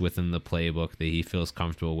niche within the playbook that he feels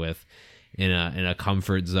comfortable with in a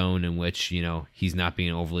comfort zone in which, you know, he's not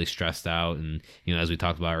being overly stressed out. And, you know, as we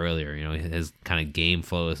talked about earlier, you know, his kind of game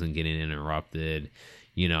flow isn't getting interrupted.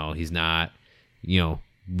 You know, he's not, you know,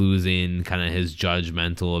 losing kind of his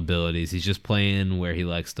judgmental abilities. He's just playing where he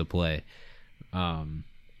likes to play.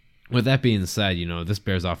 With that being said, you know, this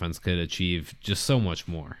Bears offense could achieve just so much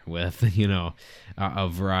more with, you know, a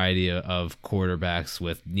variety of quarterbacks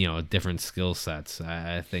with, you know, different skill sets.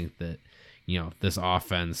 I think that, you know, this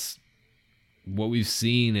offense, what we've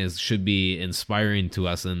seen should be inspiring to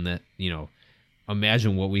us in that, you know,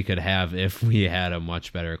 imagine what we could have if we had a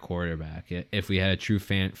much better quarterback. If we had a true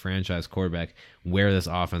franchise quarterback, where this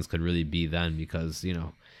offense could really be then, because, you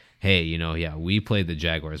know, hey, you know, yeah, we played the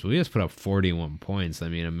Jaguars, but we just put up 41 points. I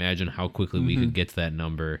mean, imagine how quickly we could get to that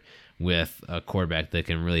number with a quarterback that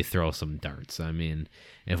can really throw some darts. I mean,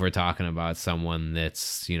 if we're talking about someone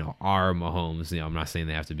that's, you know, our Mahomes, you know, I'm not saying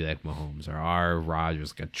they have to be like Mahomes, or our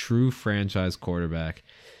Rodgers, like a true franchise quarterback.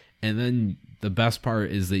 And then the best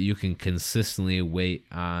part is that you can consistently wait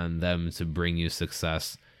on them to bring you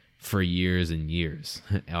success for years and years.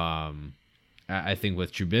 I think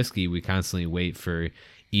with Trubisky, we constantly wait for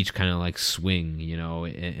each kind of like swing, you know,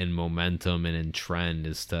 in momentum and in trend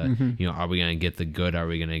as to, you know, are we going to get the good? Are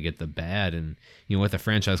we going to get the bad? And, you know, with a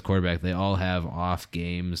franchise quarterback, they all have off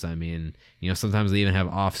games. I mean, you know, sometimes they even have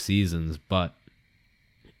off seasons, but,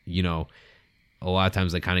 you know, a lot of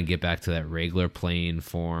times they kind of get back to that regular playing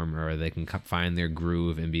form, or they can find their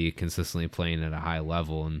groove and be consistently playing at a high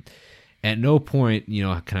level. And at no point, you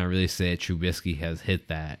know, can I really say that Trubisky has hit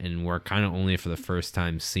that. And we're kind of only for the first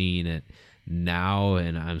time seeing it now,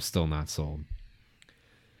 and I'm still not sold.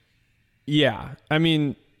 Yeah, I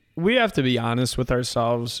mean, we have to be honest with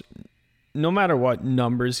ourselves. No matter what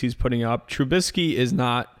numbers he's putting up, Trubisky is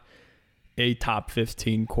not a top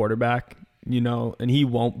 15 quarterback, you know, and he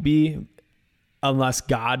won't be unless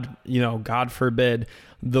God forbid,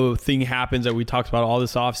 the thing happens that we talked about all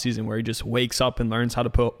this offseason where he just wakes up and learns how to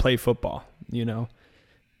play football, you know.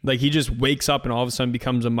 Like, he just wakes up and all of a sudden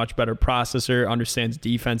becomes a much better processor, understands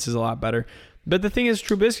defenses a lot better. But the thing is,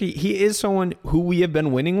 Trubisky, he is someone who we have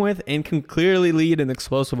been winning with and can clearly lead an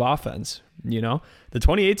explosive offense. You know, the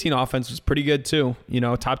 2018 offense was pretty good too. You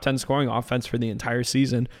know, top 10 scoring offense for the entire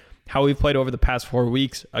season. How we've played over the past 4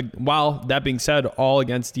 weeks. While that being said, all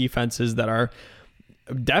against defenses that are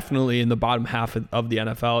definitely in the bottom half of the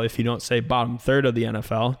NFL, if you don't say bottom third of the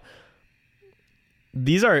NFL.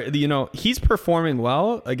 These are, you know, he's performing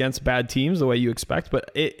well against bad teams the way you expect, but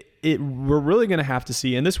we're really going to have to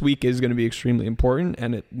see, and this week is going to be extremely important,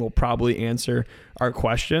 and it will probably answer our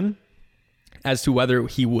question as to whether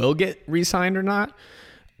he will get re-signed or not.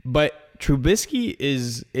 But Trubisky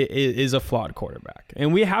is a flawed quarterback,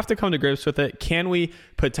 and we have to come to grips with it. Can we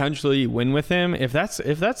potentially win with him? If that's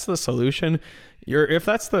the solution, if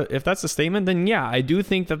that's the statement, then yeah, I do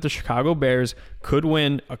think that the Chicago Bears could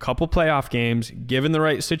win a couple playoff games given the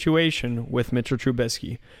right situation with Mitchell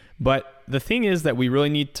Trubisky. But the thing is that we really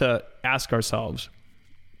need to ask ourselves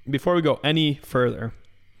before we go any further: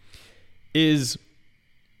 is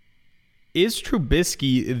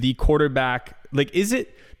Trubisky the quarterback? Like, is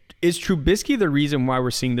Trubisky the reason why we're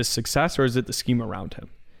seeing this success, or is it the scheme around him?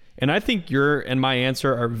 And I think your and my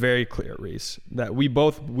answer are very clear, Reese, that we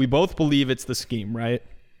both believe it's the scheme, right?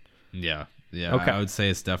 Yeah. Okay. I would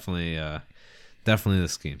say it's definitely the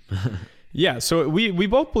scheme. Yeah, so we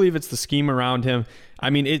both believe it's the scheme around him. I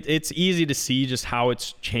mean, it's easy to see just how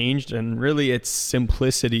it's changed, and really it's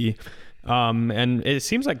simplicity. And it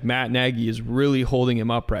seems like Matt Nagy is really holding him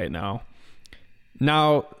up right now.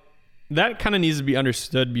 Now, that kind of needs to be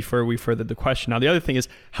understood before we further the question. Now, the other thing is,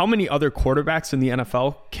 how many other quarterbacks in the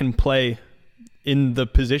NFL can play in the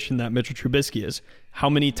position that Mitchell Trubisky is? How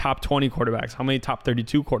many top 20 quarterbacks? How many top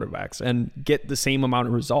 32 quarterbacks? And get the same amount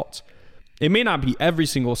of results? It may not be every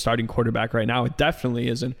single starting quarterback right now. It definitely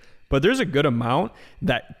isn't. But there's a good amount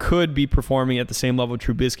that could be performing at the same level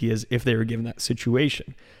Trubisky is if they were given that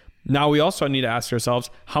situation. Now, we also need to ask ourselves,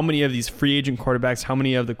 how many of these free agent quarterbacks, how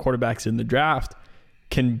many of the quarterbacks in the draft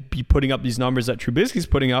can be putting up these numbers that Trubisky's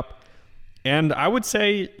putting up? And I would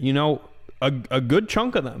say, a good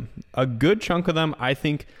chunk of them, I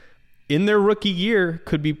think, in their rookie year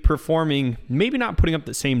could be performing, maybe not putting up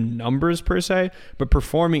the same numbers per se, but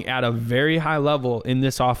performing at a very high level in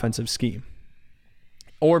this offensive scheme.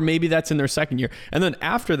 Or maybe that's in their second year. And then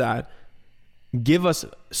after that, give us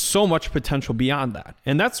so much potential beyond that.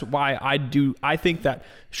 And that's why I think that,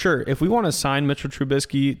 sure, if we want to sign Mitchell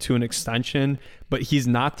Trubisky to an extension, but he's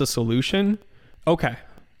not the solution, okay.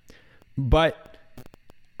 But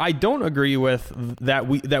I don't agree with that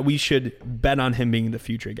we should bet on him being the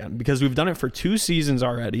future again, because we've done it for 2 seasons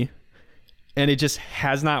already and it just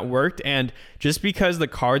has not worked. And just because the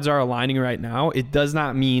cards are aligning right now, it does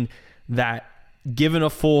not mean that given a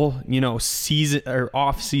full, season or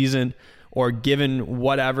off season or given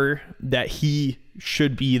whatever, that he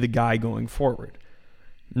should be the guy going forward.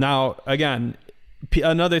 Now, again,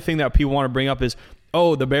 another thing that people want to bring up is,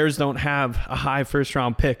 the Bears don't have a high first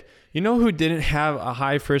round pick. You know who didn't have a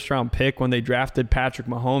high first-round pick when they drafted Patrick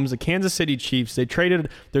Mahomes? The Kansas City Chiefs. They traded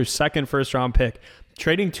their second first-round pick.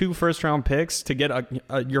 Trading 2 first-round picks to get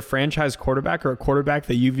your franchise quarterback or a quarterback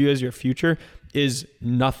that you view as your future is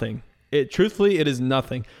nothing. Truthfully, it is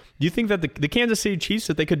nothing. Do you think that the Kansas City Chiefs,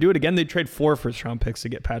 if they could do it again, they'd trade 4 first-round picks to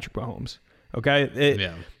get Patrick Mahomes? Okay?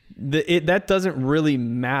 That doesn't really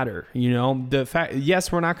matter. The fact,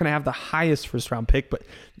 yes, we're not going to have the highest first-round pick, but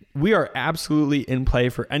we are absolutely in play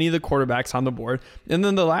for any of the quarterbacks on the board. And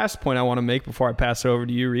then the last point I want to make before I pass it over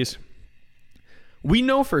to you, Reese, we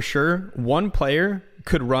know for sure one player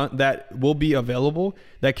could run that will be available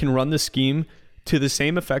that can run the scheme to the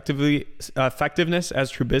same effectiveness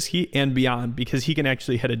as Trubisky and beyond, because he can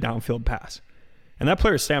actually hit a downfield pass. And that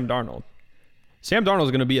player is Sam Darnold. Sam Darnold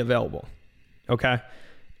is going to be available. Okay.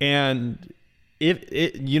 And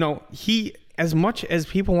he, as much as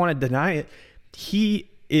people want to deny it, he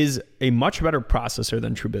is a much better processor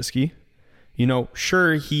than Trubisky.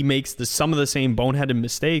 Sure, he makes some of the same boneheaded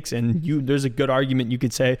mistakes, and there's a good argument you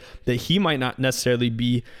could say that he might not necessarily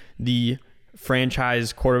be the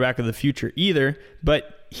franchise quarterback of the future either,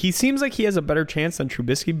 but he seems like he has a better chance than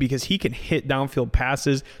Trubisky because he can hit downfield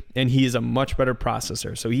passes and he is a much better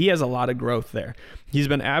processor. So he has a lot of growth there. He's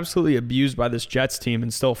been absolutely abused by this Jets team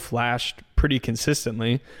and still flashed pretty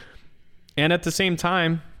consistently. And at the same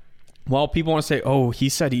time, while people want to say, he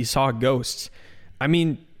said he saw ghosts. I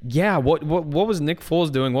mean, yeah, what was Nick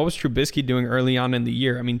Foles doing? What was Trubisky doing early on in the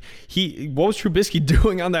year? I mean, what was Trubisky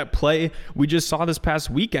doing on that play we just saw this past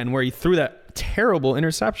weekend where he threw that terrible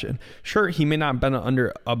interception? Sure, he may not have been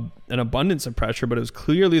under an abundance of pressure, but it was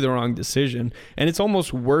clearly the wrong decision. And it's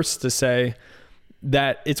almost worse to say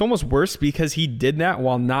that it's almost worse because he did that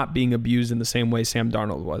while not being abused in the same way Sam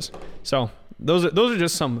Darnold was. So those are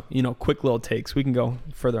just some, quick little takes. We can go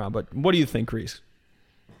further on, but what do you think, Reese?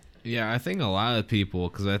 Yeah, I think a lot of people,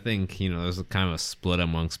 because I think, there's a kind of a split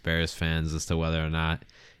amongst Bears fans as to whether or not,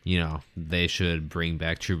 they should bring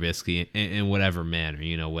back Trubisky in whatever manner,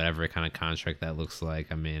 whatever kind of contract that looks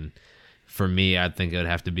like. I mean, for me, I think it would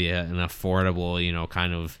have to be an affordable,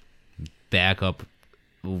 kind of backup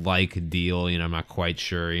like deal. I'm not quite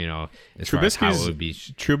sure, as far as how it would be.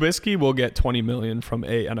 Trubisky will get $20 million from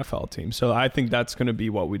a NFL team. So I think that's going to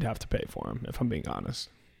be what we'd have to pay for him, if I'm being honest.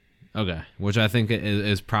 Okay, which I think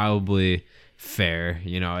is probably fair.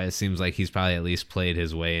 It seems like he's probably at least played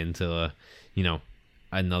his way into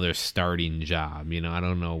another starting job. I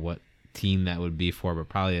don't know what team that would be for, but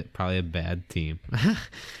probably a bad team.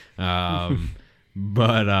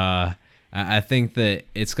 But I think that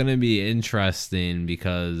it's going to be interesting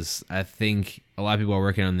because I think a lot of people are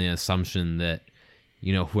working on the assumption that,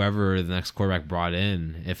 whoever the next quarterback brought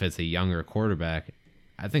in, if it's a younger quarterback,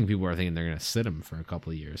 I think people are thinking they're going to sit him for a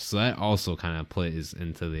couple of years. So that also kind of plays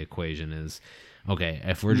into the equation is, okay,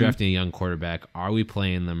 if we're drafting a young quarterback, are we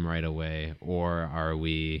playing them right away or are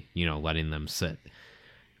we, letting them sit?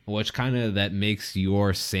 Which kind of that makes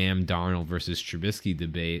your Sam Darnold versus Trubisky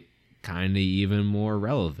debate kind of even more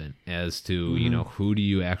relevant as to, who do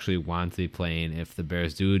you actually want to be playing if the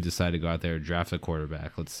Bears do decide to go out there and draft a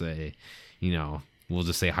quarterback. Let's say, we'll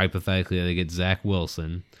just say hypothetically they get Zach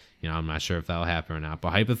Wilson. I'm not sure if that'll happen or not, but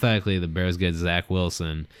hypothetically the Bears get Zach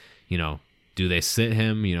Wilson. Do they sit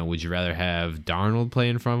him? Would you rather have Darnold play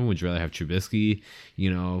in front of him? Would you rather have Trubisky,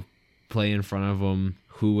 play in front of him?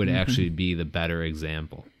 Who would actually be the better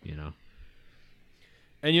example,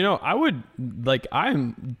 And,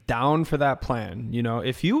 I'm down for that plan.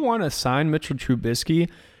 If you want to sign Mitchell Trubisky,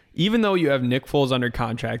 even though you have Nick Foles under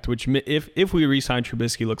contract, which if we re-sign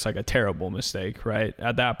Trubisky looks like a terrible mistake, right?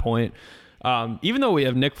 At that point, even though we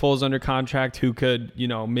have Nick Foles under contract who could,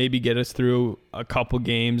 maybe get us through a couple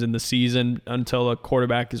games in the season until a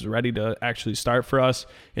quarterback is ready to actually start for us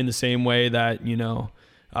in the same way that,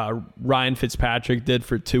 Ryan Fitzpatrick did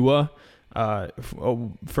for Tua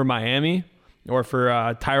for Miami. Or for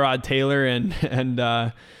Tyrod Taylor and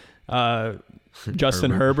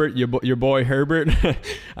Justin Herbert, your boy Herbert.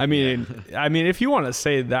 I mean, if you want to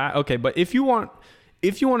say that, okay. But if you want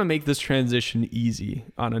to make this transition easy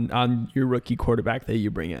on your rookie quarterback that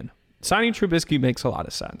you bring in, signing Trubisky makes a lot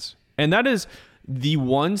of sense. And that is the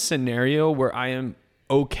one scenario where I am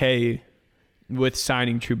okay with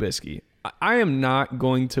signing Trubisky. I am not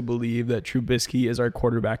going to believe that Trubisky is our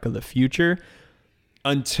quarterback of the future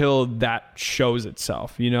until that shows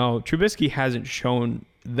itself. Trubisky hasn't shown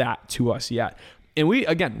that to us yet. And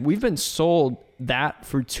we've been sold that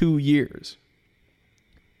for 2 years.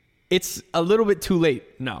 It's a little bit too late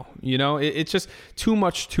now. It's just too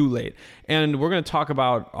much too late. And we're going to talk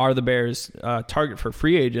about are the Bears target for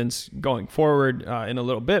free agents going forward in a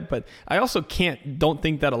little bit. But I also don't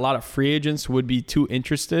think that a lot of free agents would be too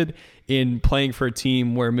interested in playing for a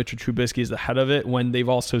team where Mitchell Trubisky is the head of it when they've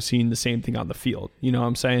also seen the same thing on the field. You know what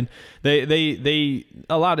I'm saying? A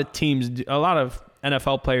lot of teams, a lot of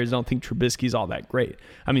NFL players don't think Trubisky's all that great.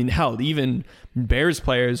 I mean, hell, even Bears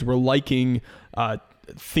players were liking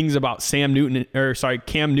things about Cam Newton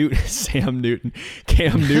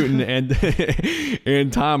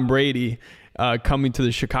and Tom Brady coming to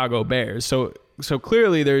the Chicago Bears. So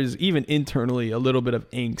clearly there's even internally a little bit of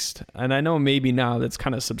angst. And I know maybe now that's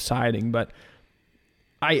kind of subsiding, but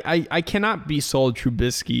I cannot be sold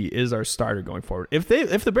Trubisky is our starter going forward. If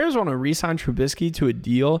the Bears want to re-sign Trubisky to a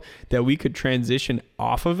deal that we could transition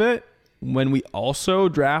off of it when we also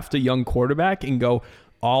draft a young quarterback and go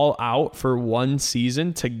all out for one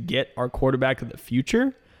season to get our quarterback of the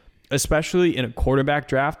future, especially in a quarterback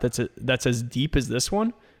draft that's as deep as this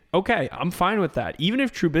one, okay, I'm fine with that. Even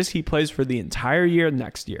if Trubisky plays for the entire year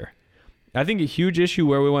next year. I think a huge issue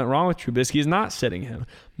where we went wrong with Trubisky is not sitting him.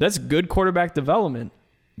 That's good quarterback development.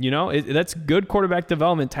 That's good quarterback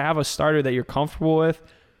development to have a starter that you're comfortable with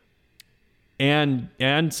and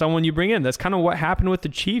someone you bring in. That's kind of what happened with the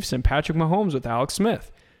Chiefs and Patrick Mahomes with Alex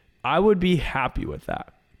Smith. I would be happy with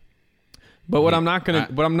that. But what I'm not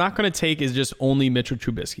gonna take is just only Mitchell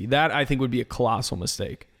Trubisky. That I think would be a colossal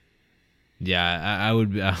mistake. Yeah, I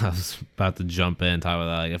would. I was about to jump in and talk about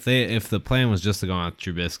that. Like if the plan was just to go on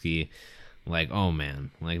Trubisky, like, oh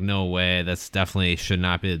man, like no way. That's definitely should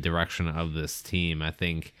not be the direction of this team. I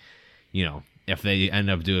think, if they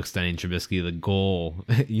end up extending Trubisky, the goal,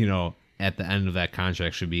 at the end of that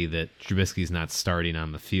contract should be that Trubisky's not starting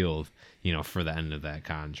on the field, for the end of that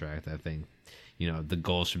contract. I think, the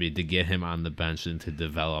goal should be to get him on the bench and to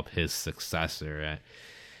develop his successor.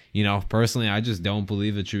 Personally, I just don't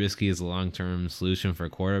believe that Trubisky is a long-term solution for a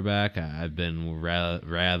quarterback. I've been rather,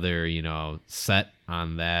 set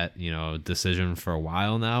on that, decision for a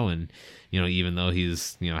while now. And, even though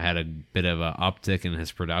he's, had a bit of an uptick in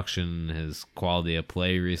his production, his quality of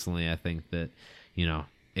play recently, I think that,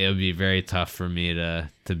 it would be very tough for me to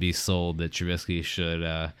be sold that Trubisky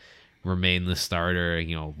should remain the starter,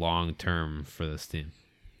 long term for this team.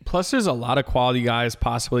 Plus, there's a lot of quality guys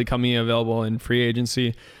possibly coming available in free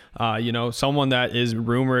agency. Someone that is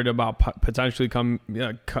rumored about potentially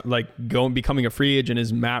becoming a free agent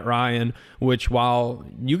is Matt Ryan, which while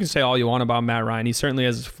you can say all you want about Matt Ryan, he certainly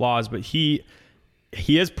has his flaws, but he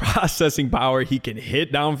has processing power. He can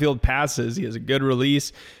hit downfield passes. He has a good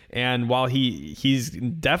release. And while he's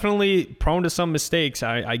definitely prone to some mistakes,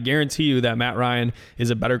 I guarantee you that Matt Ryan is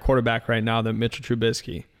a better quarterback right now than Mitchell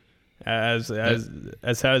Trubisky. As sad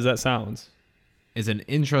as that sounds. It's an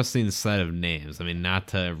interesting set of names. I mean, not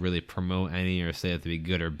to really promote any or say it to be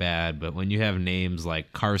good or bad, but when you have names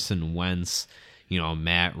like Carson Wentz,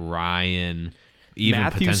 Matt Ryan, even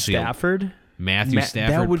Matthew Stafford,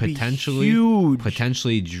 potentially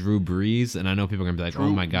Drew Brees, and I know people are gonna be like, "Oh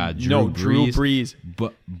my God, Drew Brees."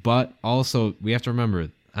 But also we have to remember.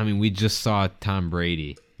 I mean, we just saw Tom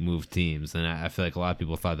Brady move teams, and I feel like a lot of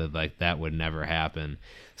people thought that like that would never happen.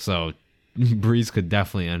 So Breeze could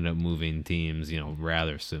definitely end up moving teams,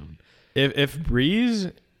 rather soon. If Breeze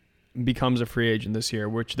becomes a free agent this year,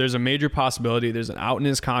 which there's a major possibility, there's an out in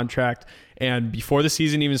his contract, and before the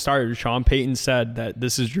season even started, Sean Payton said that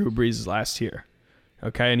this is Drew Brees' last year.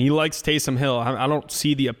 Okay, and he likes Taysom Hill. I don't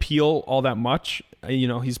see the appeal all that much.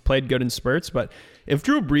 He's played good in spurts, but if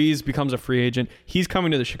Drew Brees becomes a free agent, he's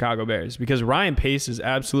coming to the Chicago Bears because Ryan Pace is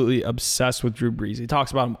absolutely obsessed with Drew Brees. He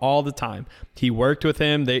talks about him all the time. He worked with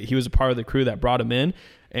him. He was a part of the crew that brought him in.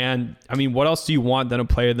 And, I mean, what else do you want than a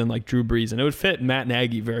player than like Drew Brees? And it would fit Matt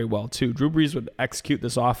Nagy very well, too. Drew Brees would execute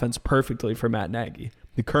this offense perfectly for Matt Nagy,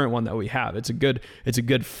 the current one that we have. It's a good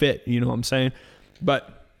fit, you know what I'm saying?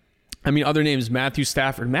 But, I mean, other names, Matthew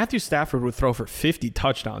Stafford. Matthew Stafford would throw for 50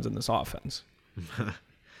 touchdowns in this offense.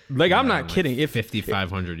 Like, I'm not kidding.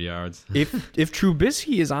 5,500 yards. if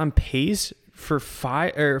Trubisky is on pace for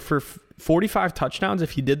 45 touchdowns,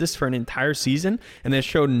 if he did this for an entire season and then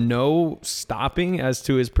showed no stopping as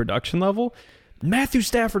to his production level, Matthew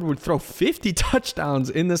Stafford would throw 50 touchdowns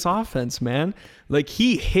in this offense, man. Like,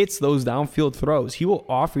 he hits those downfield throws. He will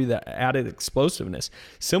offer you that added explosiveness.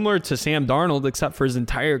 Similar to Sam Darnold, except for his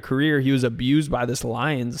entire career, he was abused by this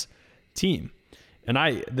Lions team. And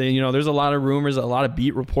there's a lot of rumors, a lot of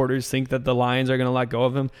beat reporters think that the Lions are going to let go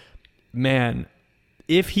of him. Man,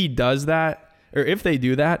 if he does that, or if they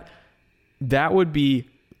do that, that would be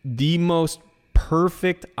the most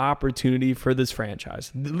perfect opportunity for this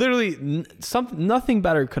franchise. Literally, nothing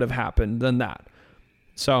better could have happened than that.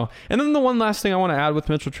 So, and then the one last thing I want to add with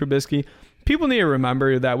Mitchell Trubisky, people need to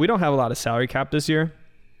remember that we don't have a lot of salary cap this year.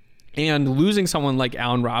 And losing someone like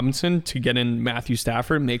Allen Robinson to get in Matthew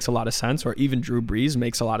Stafford makes a lot of sense, or even Drew Brees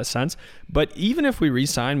makes a lot of sense. But even if we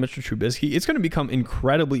re-sign Mitchell Trubisky, it's going to become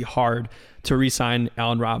incredibly hard to re-sign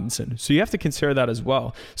Allen Robinson. So you have to consider that as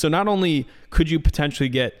well. So not only could you potentially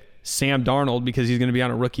get Sam Darnold because he's going to be on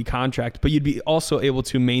a rookie contract, but you'd be also able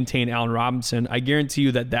to maintain Allen Robinson. I guarantee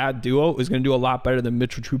you that duo is going to do a lot better than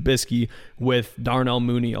Mitchell Trubisky with Darnell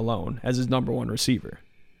Mooney alone as his number one receiver.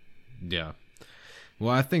 Yeah.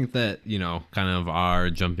 Well, I think that, kind of our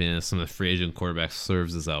jumping into some of the free agent quarterbacks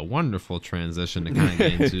serves as a wonderful transition to kind of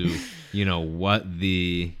get into, what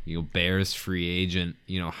the Bears free agent,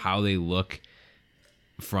 how they look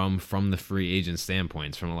from the free agent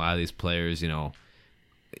standpoints from a lot of these players. A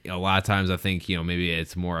lot of times I think, maybe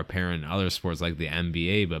it's more apparent in other sports like the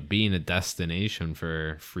NBA, but being a destination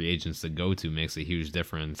for free agents to go to makes a huge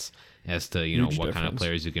difference as to, what kind of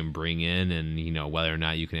players you can bring in and, whether or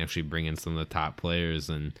not you can actually bring in some of the top players.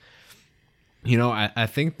 And, I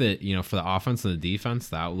think that, for the offense and the defense,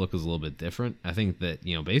 the outlook is a little bit different. I think that,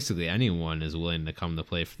 basically anyone is willing to come to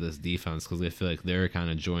play for this defense because they feel like they're kind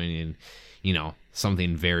of joining,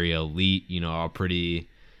 something very elite, a pretty...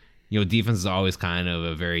 defense is always kind of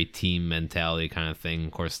a very team mentality kind of thing.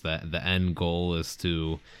 Of course, the end goal is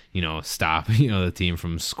to, stop, the team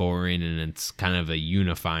from scoring, and it's kind of a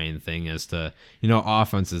unifying thing as to,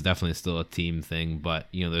 offense is definitely still a team thing, but,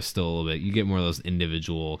 there's still a little bit, you get more of those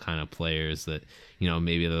individual kind of players that,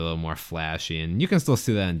 maybe they're a little more flashy, and you can still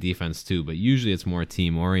see that in defense too, but usually it's more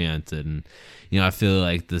team oriented, and, I feel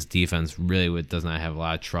like this defense really does not have a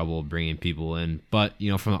lot of trouble bringing people in, but,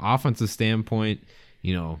 from an offensive standpoint,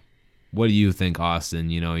 what do you think, Austin?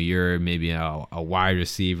 You're maybe a wide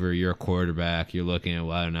receiver, you're a quarterback, you're looking at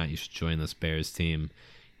whether or not you should join this Bears team.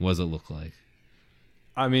 What does it look like?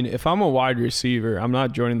 I mean, if I'm a wide receiver, I'm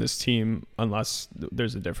not joining this team unless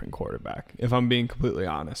there's a different quarterback, if I'm being completely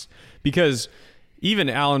honest. Because even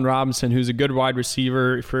Allen Robinson, who's a good wide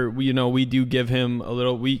receiver, we do give him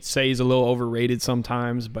we say he's a little overrated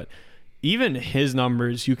sometimes, but even his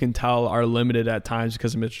numbers, you can tell, are limited at times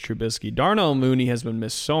because of Mitchell Trubisky. Darnell Mooney has been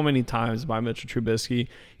missed so many times by Mitchell Trubisky.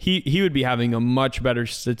 He would be having a much better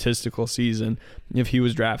statistical season if he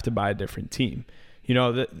was drafted by a different team.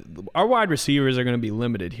 Our wide receivers are going to be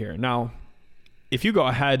limited here. Now, if you go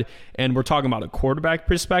ahead and we're talking about a quarterback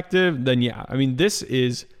perspective, then yeah. I mean, this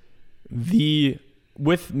is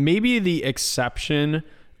with maybe the exception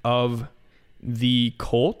of the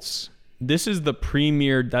Colts, this is the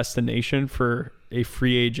premier destination for a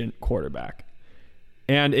free agent quarterback.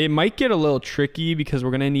 And it might get a little tricky because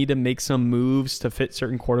we're going to need to make some moves to fit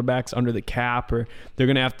certain quarterbacks under the cap, or they're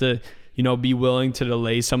going to have to, be willing to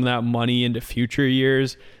delay some of that money into future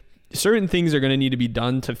years. Certain things are going to need to be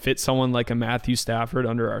done to fit someone like a Matthew Stafford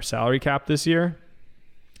under our salary cap this year.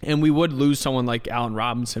 And we would lose someone like Allen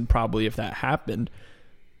Robinson probably if that happened.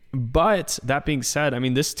 But that being said, I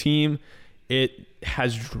mean, this team, it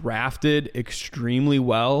has drafted extremely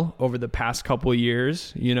well over the past couple of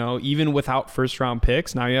years, even without first round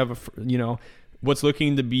picks. Now you have what's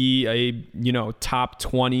looking to be a top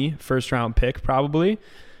 20 first round pick probably.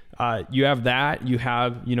 You have that. You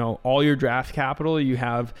have all your draft capital. You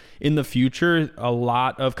have in the future a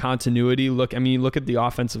lot of continuity. Look at the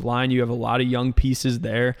offensive line. You have a lot of young pieces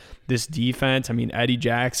there. This defense. Eddie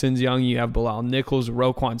Jackson's young. You have Bilal Nichols.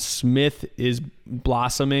 Roquan Smith is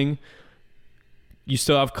blossoming. You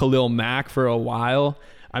still have Khalil Mack for a while.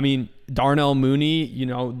 Darnell Mooney,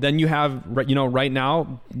 then you have, right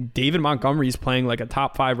now, David Montgomery is playing like a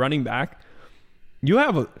top 5 running back. You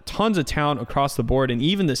have tons of talent across the board, and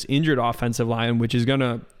even this injured offensive line, which is going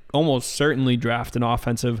to almost certainly draft an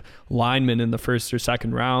offensive lineman in the first or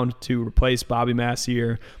second round to replace Bobby Massey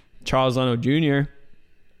or Charles Leno Jr.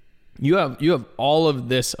 You have all of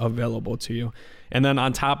this available to you. And then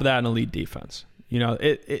on top of that, an elite defense.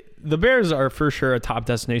 The Bears are for sure a top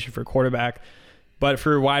destination for quarterback. But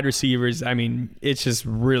for wide receivers, it's just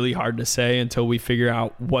really hard to say until we figure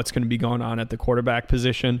out what's going to be going on at the quarterback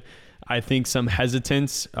position. I think some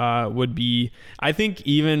hesitance would be, I think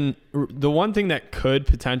even the one thing that could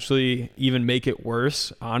potentially even make it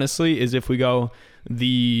worse, honestly, is if we go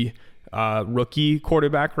the rookie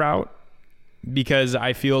quarterback route, because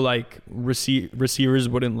I feel like receivers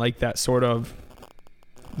wouldn't like that sort of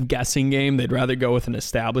guessing game. They'd rather go with an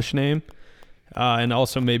established name. And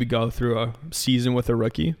also maybe go through a season with a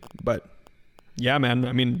rookie. But yeah,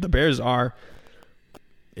 man, the Bears are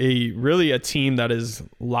really a team that is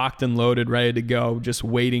locked and loaded, ready to go, just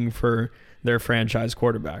waiting for their franchise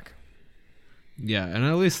quarterback. Yeah, and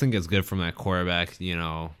I at least think it's good from that quarterback,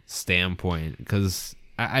 standpoint, because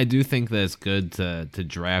I do think that it's good to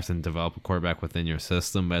draft and develop a quarterback within your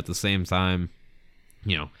system, but at the same time,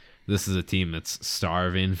 this is a team that's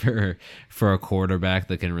starving for a quarterback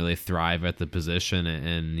that can really thrive at the position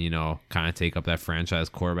and kind of take up that franchise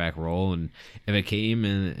quarterback role. And if it came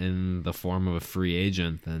in the form of a free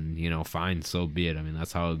agent, then, fine, so be it.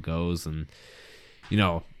 That's how it goes. And,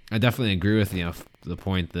 I definitely agree with, the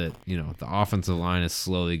point that, the offensive line is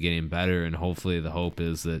slowly getting better, and hopefully the hope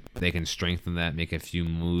is that they can strengthen that, make a few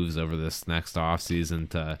moves over this next offseason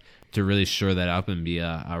to really shore that up and be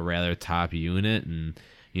a rather top unit, and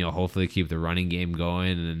hopefully keep the running game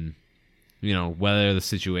going, and whether the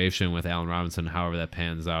situation with Allen Robinson, however that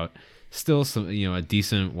pans out, still some a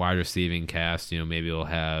decent wide receiving cast. Maybe we'll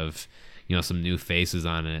have some new faces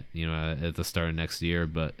on it at the start of next year,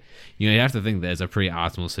 but you have to think that it's a pretty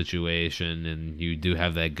optimal situation, and you do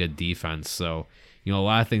have that good defense. So a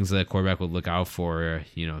lot of things that a quarterback would look out for,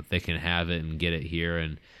 they can have it and get it here.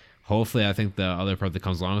 And hopefully, I think the other part that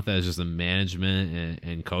comes along with that is just the management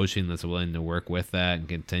and coaching that's willing to work with that and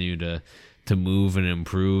continue to move and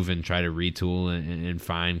improve and try to retool and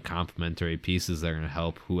find complementary pieces that are going to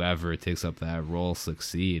help whoever takes up that role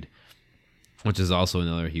succeed, which is also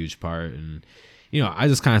another huge part. And, I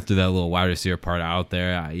just kind of threw that little wide receiver part out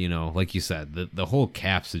there. Like you said, the whole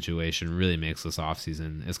cap situation really makes this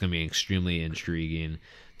offseason, it's going to be extremely intriguing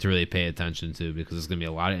to really pay attention to, because there's going to be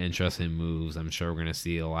a lot of interesting moves. I'm sure we're going to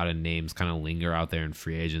see a lot of names kind of linger out there in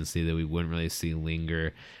free agency that we wouldn't really see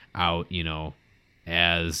linger out,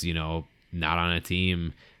 as, not on a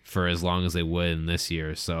team for as long as they would in this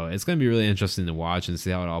year. So it's going to be really interesting to watch and see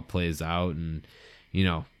how it all plays out. And,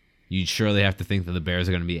 you surely have to think that the Bears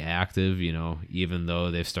are going to be active, even though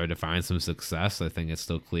they've started to find some success. I think it's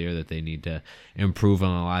still clear that they need to improve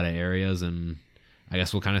on a lot of areas, and I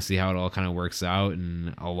guess we'll kind of see how it all kind of works out,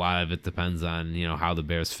 and a lot of it depends on, how the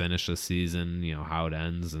Bears finish this season, how it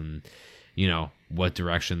ends, and, what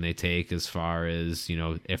direction they take as far as,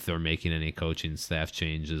 if they're making any coaching staff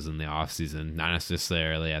changes in the offseason, not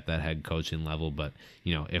necessarily at that head coaching level, but,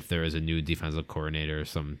 if there is a new defensive coordinator,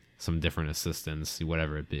 some different assistants,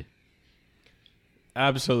 whatever it be.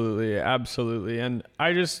 Absolutely. And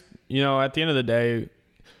I just, at the end of the day,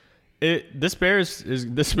 this Bears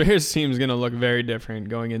team is going to look very different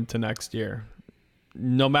going into next year,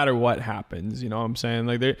 no matter what happens. You know what I'm saying?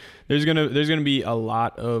 Like there's gonna be a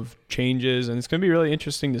lot of changes, and it's gonna be really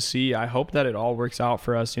interesting to see. I hope that it all works out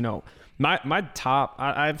for us. My top,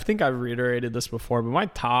 I think I've reiterated this before, but my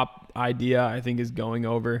top idea I think is going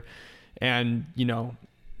over and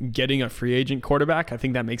getting a free agent quarterback. I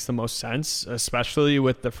think that makes the most sense, especially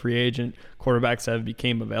with the free agent quarterbacks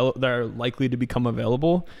that are likely to become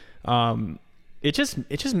available. It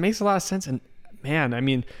just makes a lot of sense. And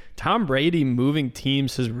man, Tom Brady moving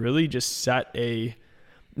teams has really just set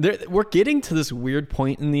we're getting to this weird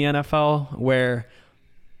point in the NFL where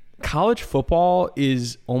college football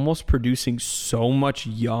is almost producing so much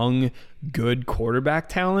young, good quarterback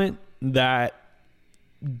talent that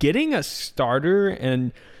getting a starter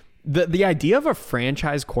and the idea of a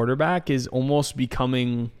franchise quarterback is almost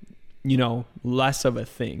becoming, less of a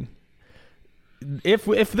thing.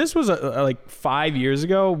 if this was like 5 years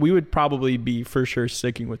ago, we would probably be for sure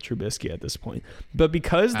sticking with Trubisky at this point. But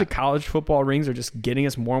because the college football rings are just getting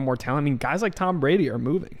us more and more talent, I mean, guys like Tom Brady are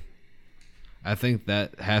moving. I think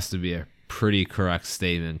that has to be a pretty correct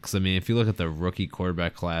statement. Because, I mean, if you look at the rookie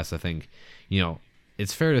quarterback class, I think,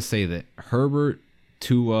 it's fair to say that Herbert,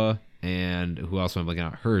 Tua, and who else am I looking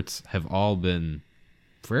at? Hurts have all been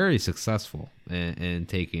very successful in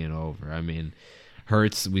taking it over. I mean,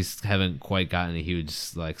 Hurts, we haven't quite gotten a huge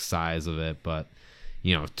size of it, but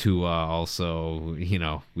Tua also,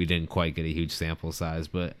 we didn't quite get a huge sample size.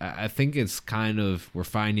 But I think it's kind of, we're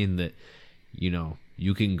finding that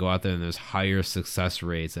you can go out there and there's higher success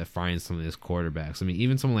rates at finding some of these quarterbacks. I mean,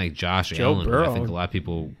 even someone like Josh Allen, who I think a lot of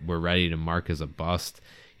people were ready to mark as a bust,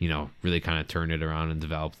 really kind of turned it around and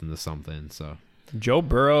developed into something. So Joe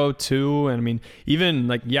Burrow too, and I mean,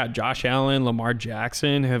 even Josh Allen, Lamar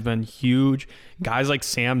Jackson have been huge. Guys like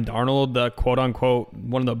Sam Darnold, the quote unquote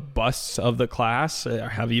one of the busts of the class,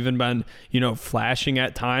 have even been flashing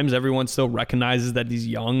at times. Everyone still recognizes that he's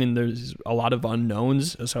young, and there's a lot of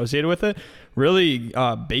unknowns associated with it. Really,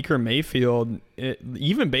 Baker Mayfield,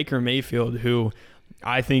 who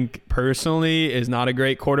I think personally is not a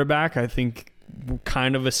great quarterback. I think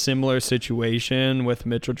kind of a similar situation with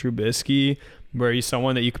Mitchell Trubisky, where he's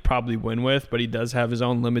someone that you could probably win with, but he does have his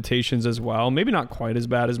own limitations as well. Maybe not quite as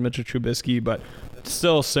bad as Mitchell Trubisky, but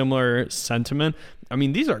still similar sentiment. I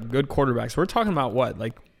mean, these are good quarterbacks. We're talking about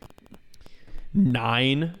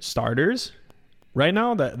 9 starters right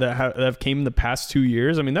now that have came in the past 2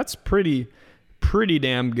 years. I mean, that's pretty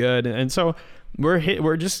damn good. And so we're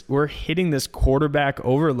hitting this quarterback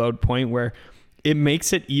overload point where it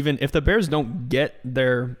makes it, even if the Bears don't get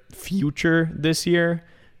their future this year,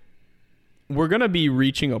 we're going to be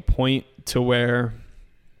reaching a point to where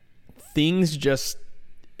things just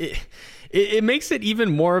it makes it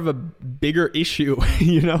even more of a bigger issue,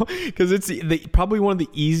 because it's probably one of the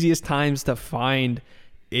easiest times to find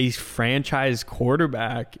a franchise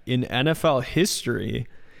quarterback in NFL history.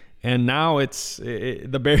 And now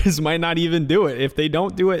the Bears might not even do it. If they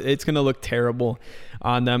don't do it, it's going to look terrible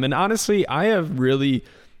on them. And honestly, I have really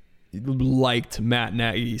liked Matt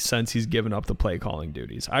Nagy since he's given up the play calling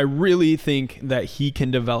duties. I really think that he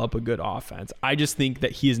can develop a good offense. I just think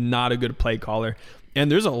that he is not a good play caller. And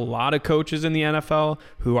there's a lot of coaches in the NFL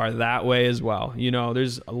who are that way as well.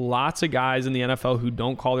 There's lots of guys in the NFL who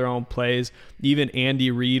don't call their own plays. Even Andy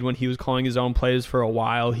Reid, when he was calling his own plays for a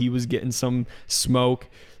while, he was getting some smoke.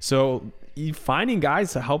 So finding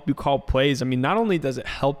guys to help you call plays, I mean, not only does it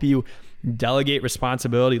help you delegate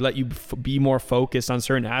responsibility, let you be more focused on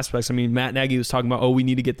certain aspects. I mean, Matt Nagy was talking about, we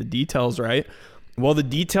need to get the details right. Well, the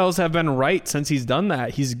details have been right since he's done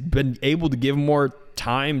that. He's been able to give more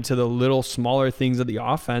time to the little smaller things of the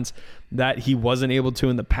offense that he wasn't able to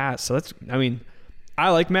in the past. So I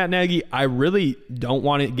like Matt Nagy. I really don't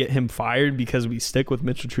want to get him fired because we stick with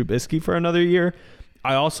Mitchell Trubisky for another year.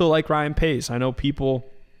 I also like Ryan Pace. I know people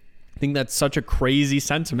think that's such a crazy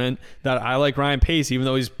sentiment that I like Ryan Pace, even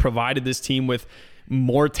though he's provided this team with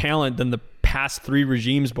more talent than the past 3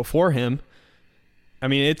 regimes before him. I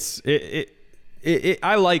mean,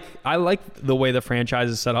 I like the way the franchise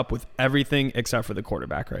is set up with everything except for the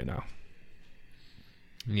quarterback right now.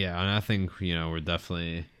 Yeah, and I think we're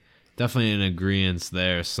definitely in agreement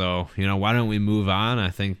there. So why don't we move on? I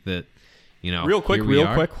think that real quick,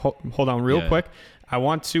 hold on, quick. I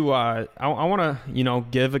want to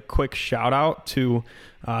give a quick shout out to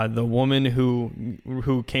the woman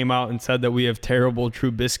who came out and said that we have terrible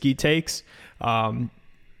Trubisky takes.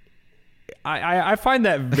 I find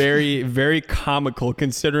that very, very comical,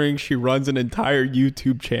 considering she runs an entire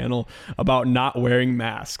YouTube channel about not wearing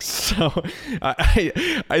masks. So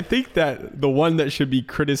I think that the one that should be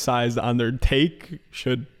criticized on their take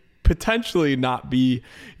should potentially not be,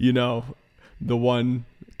 the one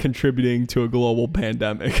contributing to a global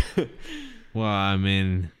pandemic. Well, I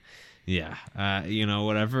mean, yeah,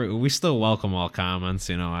 whatever. We still welcome all comments.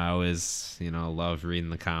 I always, love reading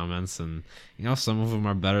the comments, and some of them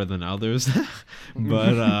are better than others.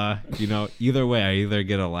 But either way, I either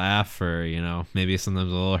get a laugh or maybe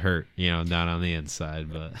sometimes a little hurt, down on the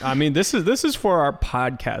inside. But I mean, this is for our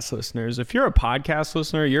podcast listeners. If you're a podcast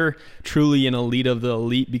listener, you're truly an elite of the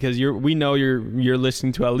elite, because we know you're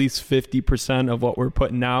listening to at least 50% of what we're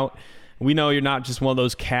putting out. We know you're not just one of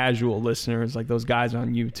those casual listeners like those guys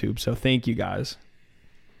on YouTube. So thank you guys.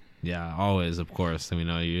 Yeah, always, of course. We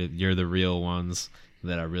know you're the real ones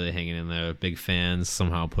that are really hanging in there. Big fans,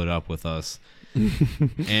 somehow put up with us.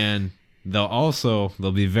 And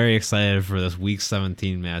they'll be very excited for this Week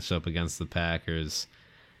 17 matchup against the Packers.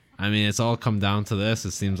 I mean, it's all come down to this.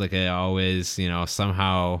 It seems like it always,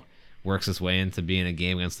 somehow works its way into being a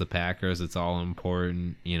game against the Packers. It's all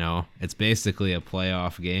important. It's basically a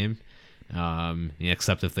playoff game.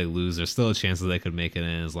 Except if they lose, there's still a chance that they could make it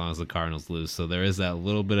in as long as the Cardinals lose. So there is that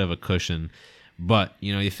little bit of a cushion. But,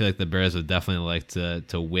 you feel like the Bears would definitely like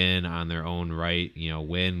to win on their own right,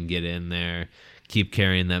 win, get in there, keep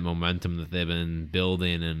carrying that momentum that they've been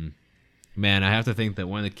building. And, man, I have to think that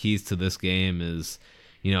one of the keys to this game is,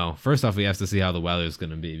 first off, we have to see how the weather is going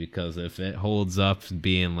to be, because if it holds up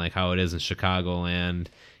being like how it is in Chicagoland,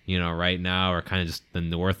 right now, or kind of just the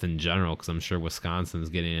North in general, because I'm sure Wisconsin's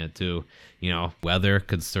getting it too, weather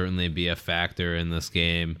could certainly be a factor in this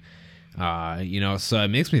game. So it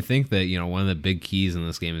makes me think that, one of the big keys in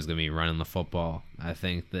this game is going to be running the football. I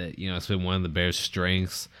think that, it's been one of the Bears'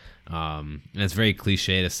 strengths. And it's very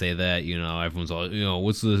cliche to say that, everyone's all,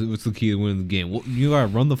 what's the key to winning the game? Well, you got to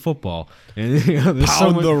run the football. And, there's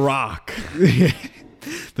Pound the rock.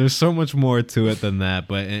 There's so much more to it than that.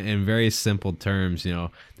 But in very simple terms,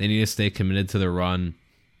 they need to stay committed to the run.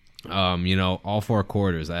 All 4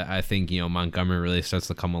 quarters. I think, Montgomery really starts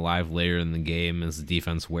to come alive later in the game as the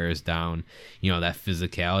defense wears down. That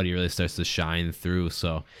physicality really starts to shine through.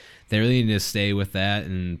 So they really need to stay with that,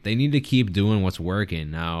 and they need to keep doing what's working.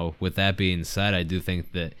 Now, with that being said, I do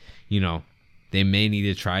think that, they may need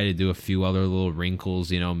to try to do a few other little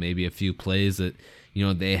wrinkles, maybe a few plays that,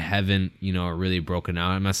 they haven't, really broken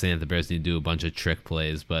out. I'm not saying that the Bears need to do a bunch of trick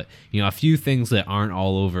plays, but, a few things that aren't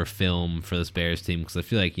all over film for this Bears team, because I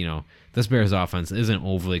feel like, this Bears offense isn't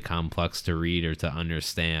overly complex to read or to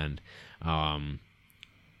understand. And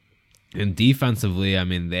defensively, I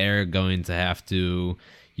mean, they're going to have to,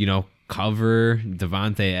 cover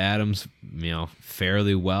Davante Adams,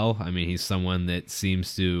 fairly well. I mean, he's someone that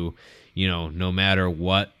seems to, no matter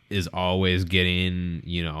what, is always getting,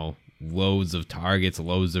 loads of targets,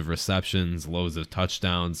 loads of receptions, loads of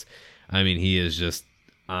touchdowns. I mean, he is just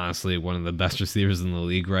honestly one of the best receivers in the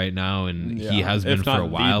league right now, and he has been for a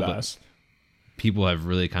while, but people have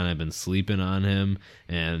really kind of been sleeping on him,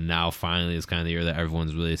 and now finally is kind of the year that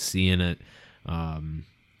everyone's really seeing it.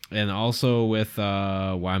 And also with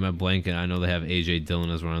why am I blanking? I know they have A.J. Dillon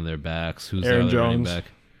as one of their backs. Who's Aaron their other running Jones.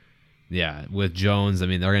 back? Yeah, with Jones, I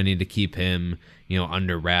mean, they're going to need to keep him,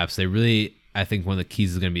 under wraps. They really, I think one of the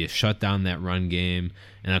keys is going to be to shut down that run game.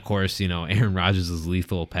 And, of course, Aaron Rodgers is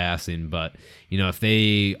lethal passing. But, if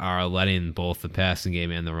they are letting both the passing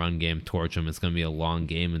game and the run game torch them, it's going to be a long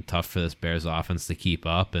game and tough for this Bears offense to keep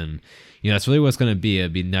up. And, that's really what it's going to be.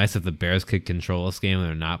 It'd be nice if the Bears could control this game and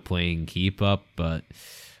they're not playing keep up. But,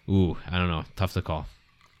 I don't know. Tough to call.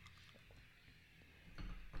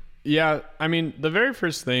 Yeah, I mean, the very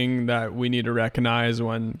first thing that we need to recognize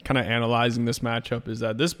when kind of analyzing this matchup is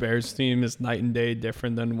that this Bears team is night and day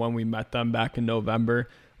different than when we met them back in November,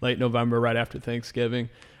 late November, right after Thanksgiving.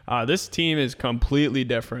 This team is completely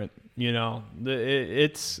different.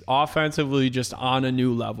 It's offensively just on a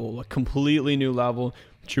new level, a completely new level.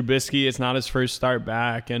 Trubisky, it's not his first start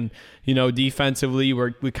back. And, defensively,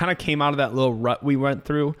 we kind of came out of that little rut we went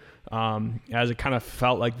through. As it kind of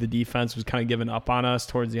felt like the defense was kind of giving up on us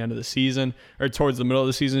towards the end of the season, or towards the middle of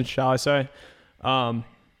the season, shall I say.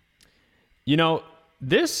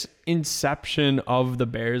 This inception of the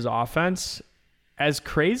Bears offense, as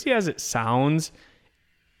crazy as it sounds,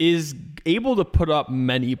 is able to put up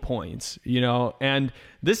many points, and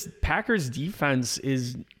this Packers defense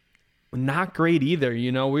is not great either.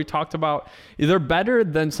 We talked about they're better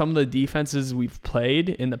than some of the defenses we've played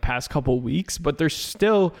in the past couple of weeks, but they're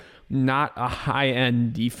still not a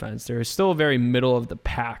high-end defense. They're still very middle of the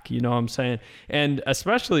pack, you know what I'm saying? And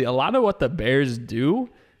especially a lot of what the Bears do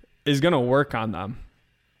is going to work on them.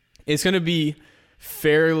 It's going to be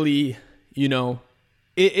fairly,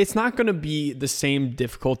 it's not going to be the same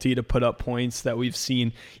difficulty to put up points that we've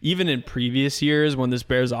seen even in previous years when this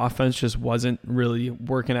Bears offense just wasn't really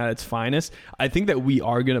working at its finest. I think that we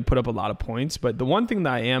are going to put up a lot of points, but the one thing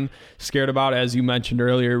that I am scared about, as you mentioned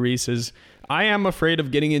earlier, Reese, is I am afraid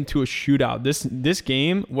of getting into a shootout. This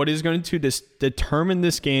game, what is going to determine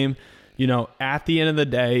this game, at the end of the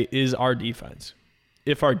day, is our defense.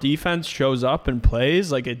 If our defense shows up and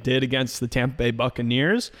plays like it did against the Tampa Bay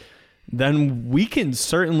Buccaneers, then we can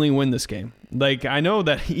certainly win this game. Like, I know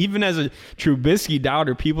that even as a Trubisky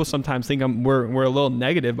doubter, people sometimes think we're a little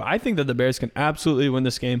negative, but I think that the Bears can absolutely win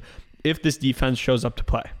this game if this defense shows up to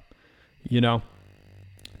play.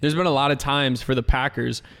 There's been a lot of times for the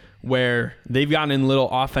Packers where they've gotten in little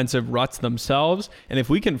offensive ruts themselves, and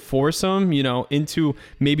if we can force them, into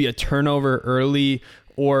maybe a turnover early,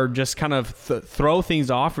 or just kind of throw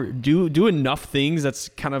things off, or do enough things that's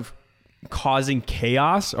kind of causing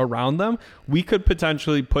chaos around them, we could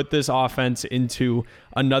potentially put this offense into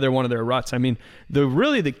another one of their ruts. I mean,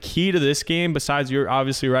 the key to this game, besides you're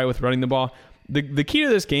obviously right with running the ball, the key to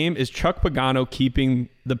this game is Chuck Pagano keeping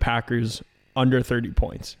the Packers under 30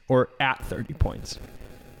 points or at 30 points.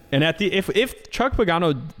 And if Chuck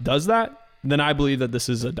Pagano does that, then I believe that this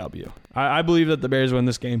is a W. I believe that the Bears win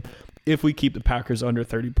this game if we keep the Packers under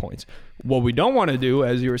 30 points. What we don't want to do,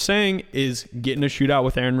 as you were saying, is get in a shootout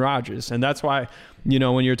with Aaron Rodgers. And that's why,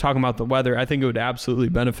 when you're talking about the weather, I think it would absolutely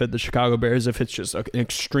benefit the Chicago Bears if it's just an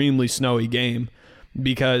extremely snowy game,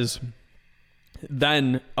 because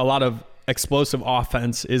then a lot of explosive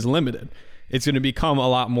offense is limited. It's going to become a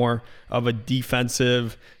lot more of a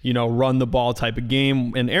defensive, run the ball type of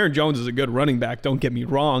game. And Aaron Jones is a good running back, don't get me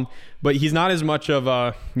wrong, but he's not as much of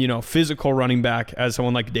a, physical running back as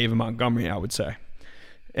someone like David Montgomery, I would say.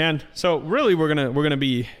 And so really we're going to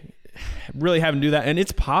be really having to do that. And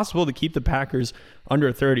it's possible to keep the Packers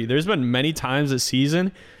under 30. There's been many times this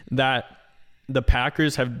season that the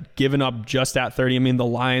Packers have given up just at 30. I mean, the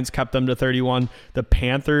Lions kept them to 31. The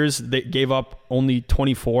Panthers, they gave up only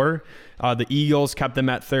 24. The Eagles kept them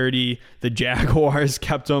at 30. The Jaguars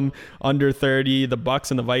kept them under 30. The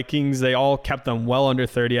Bucks and the Vikings, they all kept them well under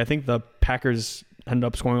 30. I think the Packers ended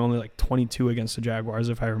up scoring only like 22 against the Jaguars,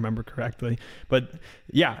 if I remember correctly. But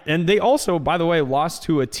yeah, and they also, by the way, lost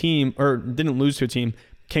to a team, or didn't lose to a team,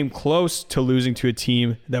 came close to losing to a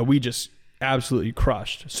team that we just absolutely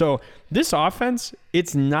crushed. So this offense,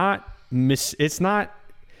 it's not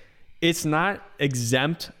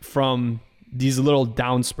exempt from these little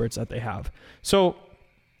down spurts that they have. So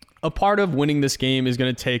a part of winning this game is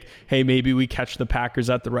going to take, hey, maybe we catch the Packers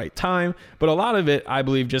at the right time. But a lot of it, I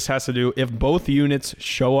believe, just has to do if both units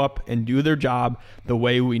show up and do their job the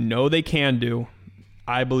way we know they can do,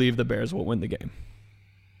 I believe the Bears will win the game.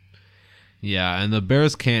 Yeah, and the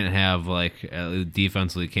Bears can't have,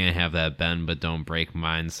 defensively can't have that bend but don't break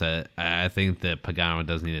mindset. I think that Pagano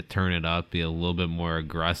does need to turn it up, be a little bit more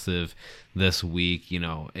aggressive this week.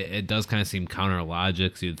 It does kind of seem counter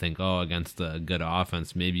logic. So you'd think, against a good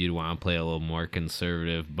offense, maybe you'd want to play a little more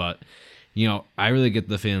conservative. But, I really get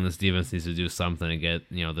the feeling this defense needs to do something to get,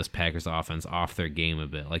 this Packers offense off their game a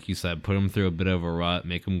bit. Like you said, put them through a bit of a rut,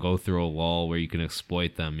 make them go through a lull where you can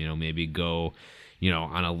exploit them, maybe go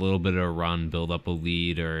on a little bit of a run, build up a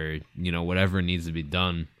lead, or, whatever needs to be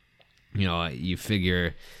done. You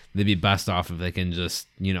figure they'd be best off if they can just,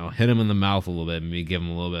 hit them in the mouth a little bit, maybe give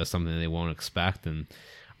them a little bit of something they won't expect. And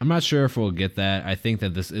I'm not sure if we'll get that. I think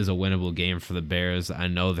that this is a winnable game for the Bears. I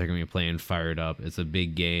know they're going to be playing fired up. It's a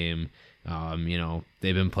big game.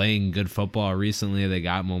 They've been playing good football recently. They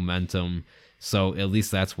got momentum. So at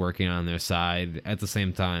least that's working on their side. At the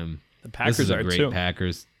same time, the Packers this is a are great too.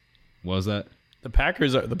 Packers. What was that? The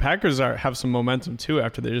Packers have some momentum too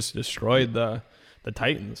after they just destroyed the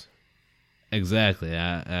Titans. Exactly.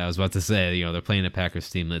 I was about to say, they're playing a Packers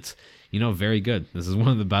team that's, very good. This is one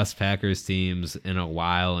of the best Packers teams in a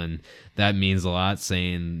while, and that means a lot,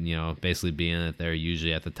 saying, basically being that they're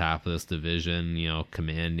usually at the top of this division,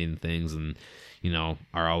 commanding things and,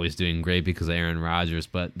 are always doing great because of Aaron Rodgers.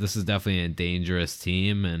 But this is definitely a dangerous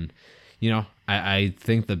team, and, I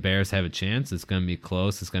think the Bears have a chance. It's going to be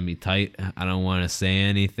close. It's going to be tight. I don't want to say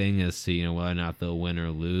anything as to, whether or not they'll win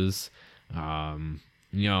or lose.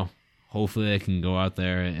 Hopefully they can go out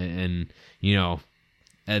there and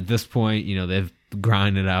at this point, they've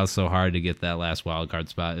grinded out so hard to get that last wild card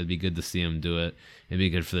spot. It'd be good to see them do it. It'd be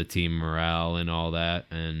good for the team morale and all that.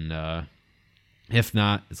 And if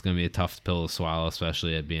not, it's going to be a tough pill to swallow,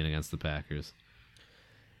 especially at being against the Packers.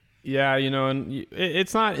 Yeah, and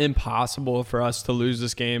it's not impossible for us to lose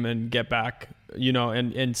this game and get back,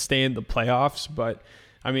 and stay in the playoffs. But,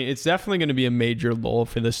 I mean, it's definitely going to be a major lull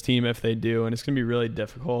for this team if they do, and it's going to be really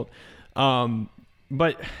difficult.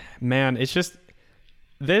 But, man, it's just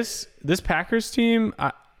this Packers team,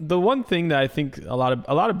 the one thing that I think a lot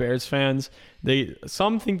of Bears fans,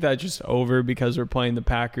 some think that just over because we're playing the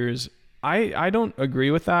Packers. I don't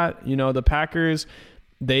agree with that. The Packers,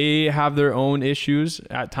 they have their own issues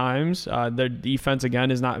at times. Their defense,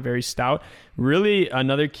 again, is not very stout. Really,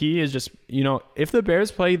 another key is just, if their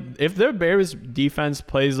Bears defense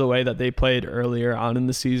plays the way that they played earlier on in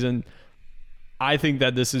the season, I think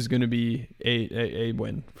that this is going to be a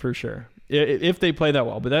win for sure. If they play that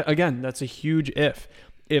well. But again, that's a huge if.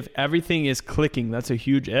 If everything is clicking, that's a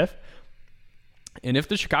huge if. And if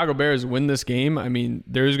the Chicago Bears win this game, I mean,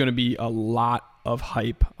 there's going to be a lot of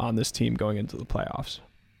hype on this team going into the playoffs.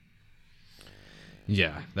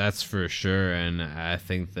 Yeah, that's for sure. And I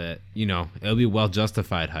think that, it'll be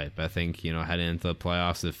well-justified hype. I think, heading into the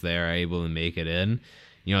playoffs, if they're able to make it in,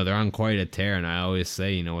 they're on quite a tear. And I always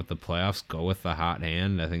say, with the playoffs, go with the hot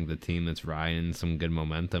hand. I think the team that's riding some good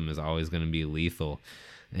momentum is always going to be lethal.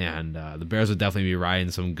 And the Bears would definitely be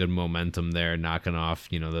riding some good momentum there, knocking off,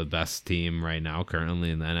 the best team right now currently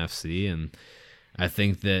in the NFC. And I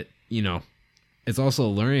think that, it's also a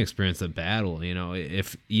learning experience to battle,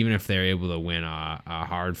 even if they're able to win a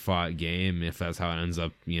hard fought game, if that's how it ends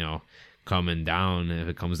up, coming down, if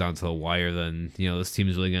it comes down to the wire, then, this team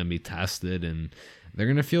is really going to be tested and they're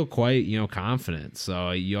going to feel quite, confident.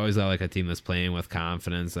 So you always got like a team that's playing with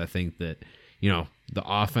confidence. I think that, the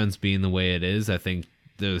offense being the way it is, I think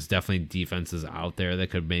there's definitely defenses out there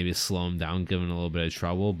that could maybe slow them down, give them a little bit of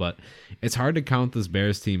trouble. But it's hard to count this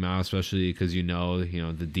Bears team out, especially because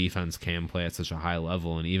the defense can play at such a high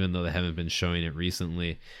level. And even though they haven't been showing it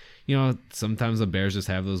recently, sometimes the Bears just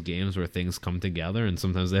have those games where things come together, and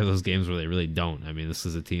sometimes they have those games where they really don't. I mean, this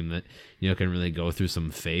is a team that can really go through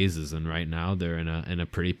some phases, and right now they're in a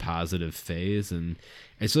pretty positive phase, and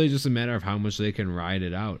it's really just a matter of how much they can ride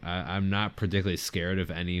it out. I'm not particularly scared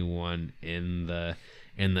of anyone in the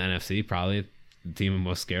NFC. Probably the team I'm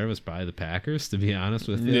most scared of is probably the Packers, to be honest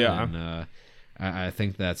with you. Yeah. And I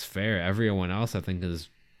think that's fair. Everyone else, I think, is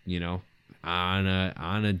on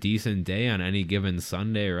a decent day on any given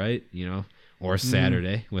Sunday, right? Or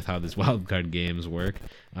Saturday, with how these wild card games work.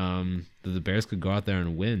 The Bears could go out there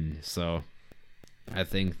and win. So I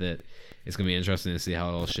think that it's gonna be interesting to see how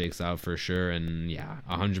it all shakes out for sure. And yeah,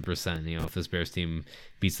 100%. If this Bears team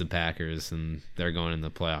beats the Packers and they're going in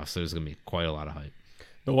the playoffs, there's gonna be quite a lot of hype.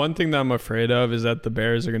 The one thing that I'm afraid of is that the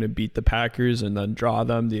Bears are going to beat the Packers and then draw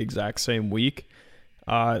them the exact same week.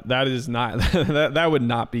 That is not that would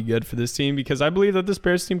not be good for this team, because I believe that this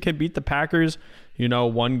Bears team can beat the Packers,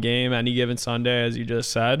 one game any given Sunday, as you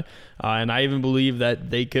just said. And I even believe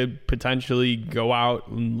that they could potentially go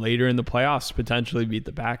out later in the playoffs, potentially beat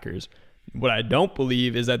the Packers. What I don't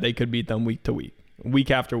believe is that they could beat them week to week,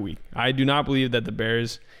 week after week. I do not believe that the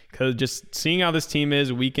Bears, because just seeing how this team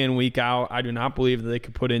is week in, week out, I do not believe that they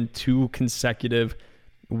could put in 2 consecutive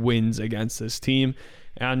wins against this team.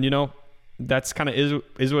 And, that's kind of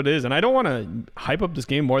is what it is. And I don't want to hype up this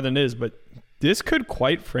game more than it is, but this could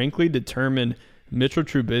quite frankly determine Mitchell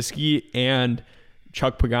Trubisky and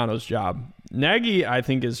Chuck Pagano's job. Nagy, I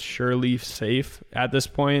think, is surely safe at this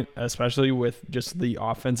point, especially with just the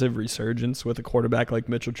offensive resurgence with a quarterback like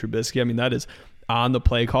Mitchell Trubisky. I mean, that is on the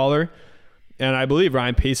play caller. And I believe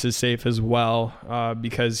Ryan Pace is safe as well,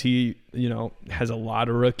 because he, has a lot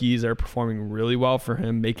of rookies that are performing really well for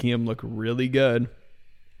him, making him look really good.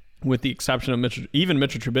 With the exception of Mitchell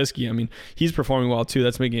Trubisky, I mean, he's performing well too.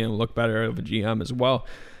 That's making him look better of a GM as well.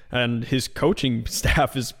 And his coaching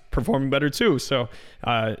staff is performing better too. So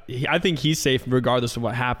I think he's safe regardless of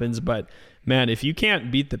what happens. But man, if you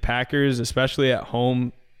can't beat the Packers, especially at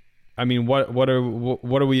home, I mean, what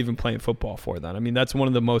are we even playing football for then? I mean, that's one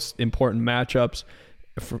of the most important matchups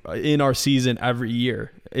in our season every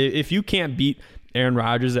year. If you can't beat Aaron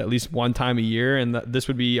Rodgers at least one time a year, and this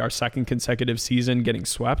would be our second consecutive season getting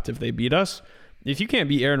swept if they beat us. If you can't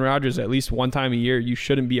beat Aaron Rodgers at least one time a year, you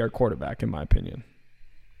shouldn't be our quarterback, in my opinion.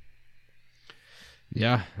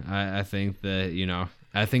 Yeah, I think that,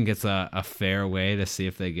 I think it's a fair way to see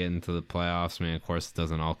if they get into the playoffs. I mean, of course, it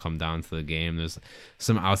doesn't all come down to the game. There's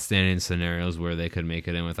some outstanding scenarios where they could make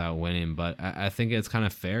it in without winning, but I think it's kind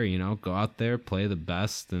of fair, go out there, play the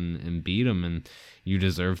best and beat them, and you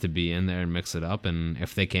deserve to be in there and mix it up. And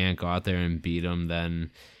if they can't go out there and beat them,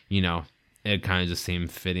 then, it kind of just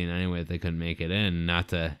seemed fitting anyway that they couldn't make it in, not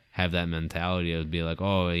to have that mentality of be like,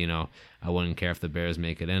 oh, I wouldn't care if the Bears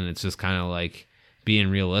make it in. It's just kind of like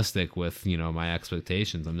being realistic with, my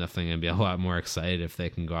expectations. I'm definitely going to be a lot more excited if they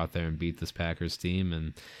can go out there and beat this Packers team.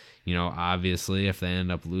 And, obviously if they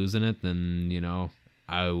end up losing it, then,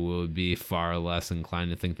 I would be far less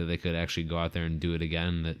inclined to think that they could actually go out there and do it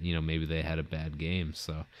again, that, maybe they had a bad game.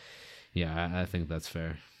 So, yeah, I think that's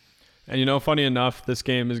fair. And, funny enough, this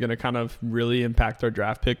game is going to kind of really impact our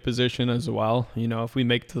draft pick position as well. If we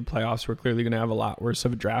make it to the playoffs, we're clearly going to have a lot worse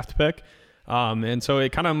of a draft pick. And so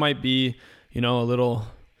it kind of might be, a little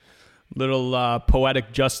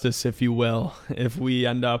poetic justice, if you will, if we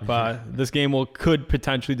end up this game could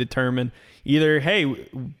potentially determine either, hey,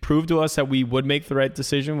 prove to us that we would make the right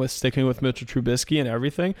decision with sticking with Mitchell Trubisky and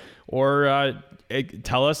everything, or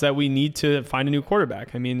tell us that we need to find a new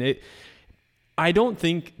quarterback. I mean, I don't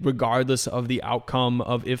think, regardless of the outcome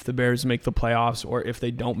of if the Bears make the playoffs or if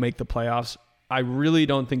they don't make the playoffs, I really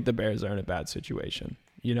don't think the Bears are in a bad situation.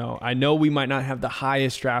 I know we might not have the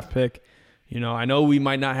highest draft pick. I know we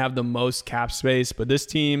might not have the most cap space, but this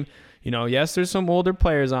team, yes, there's some older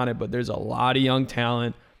players on it, but there's a lot of young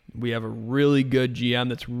talent. We have a really good GM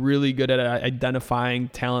that's really good at identifying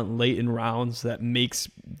talent late in rounds that makes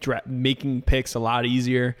making picks a lot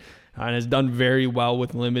easier, and has done very well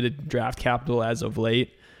with limited draft capital as of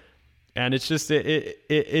late. And it's just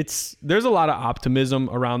it's there's a lot of optimism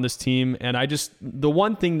around this team, and the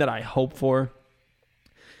one thing that I hope for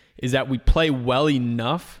is that we play well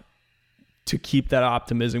enough to keep that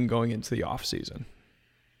optimism going into the offseason.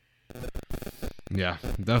 Yeah,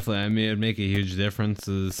 definitely. I mean, it'd make a huge difference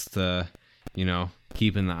as to,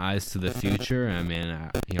 keeping the eyes to the future. I mean,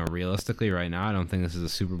 realistically right now, I don't think this is a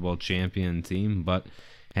Super Bowl champion team, but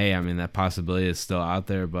hey, I mean, that possibility is still out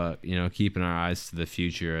there, but, keeping our eyes to the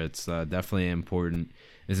future, it's definitely important.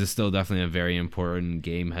 This is still definitely a very important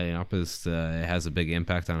game heading up. It has a big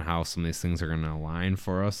impact on how some of these things are going to align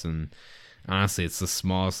for us, and honestly, it's the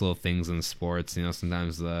smallest little things in sports.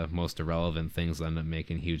 Sometimes the most irrelevant things end up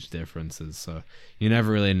making huge differences. So you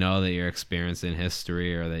never really know that you're experiencing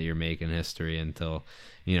history or that you're making history until,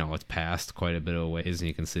 it's passed quite a bit of ways and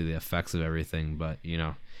you can see the effects of everything. But,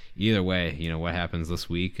 either way, what happens this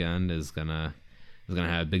weekend is gonna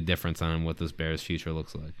have a big difference on what this Bears future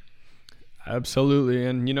looks like. Absolutely.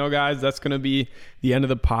 And, guys, that's going to be the end of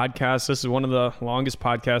the podcast. This is one of the longest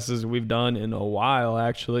podcasts we've done in a while,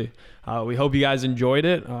 actually. We hope you guys enjoyed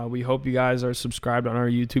it. We hope you guys are subscribed on our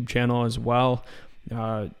YouTube channel as well.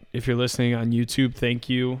 If you're listening on YouTube, thank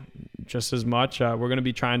you just as much. We're going to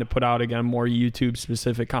be trying to put out, again, more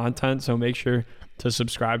YouTube-specific content, so make sure to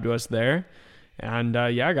subscribe to us there. And,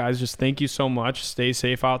 guys, just thank you so much. Stay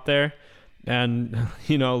safe out there. And,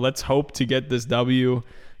 let's hope to get this W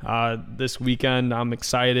this weekend. I'm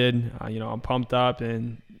excited. I'm pumped up,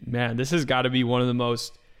 and man, this has got to be one of the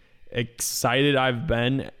most excited I've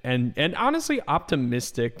been, and honestly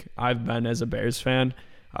optimistic I've been as a Bears fan,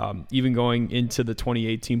 even going into the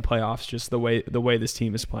 2018 playoffs, just the way this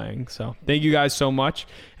team is playing. So thank you guys so much,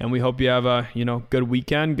 and we hope you have a good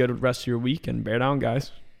weekend, good rest of your week, and bear down, guys.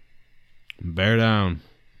 Bear down.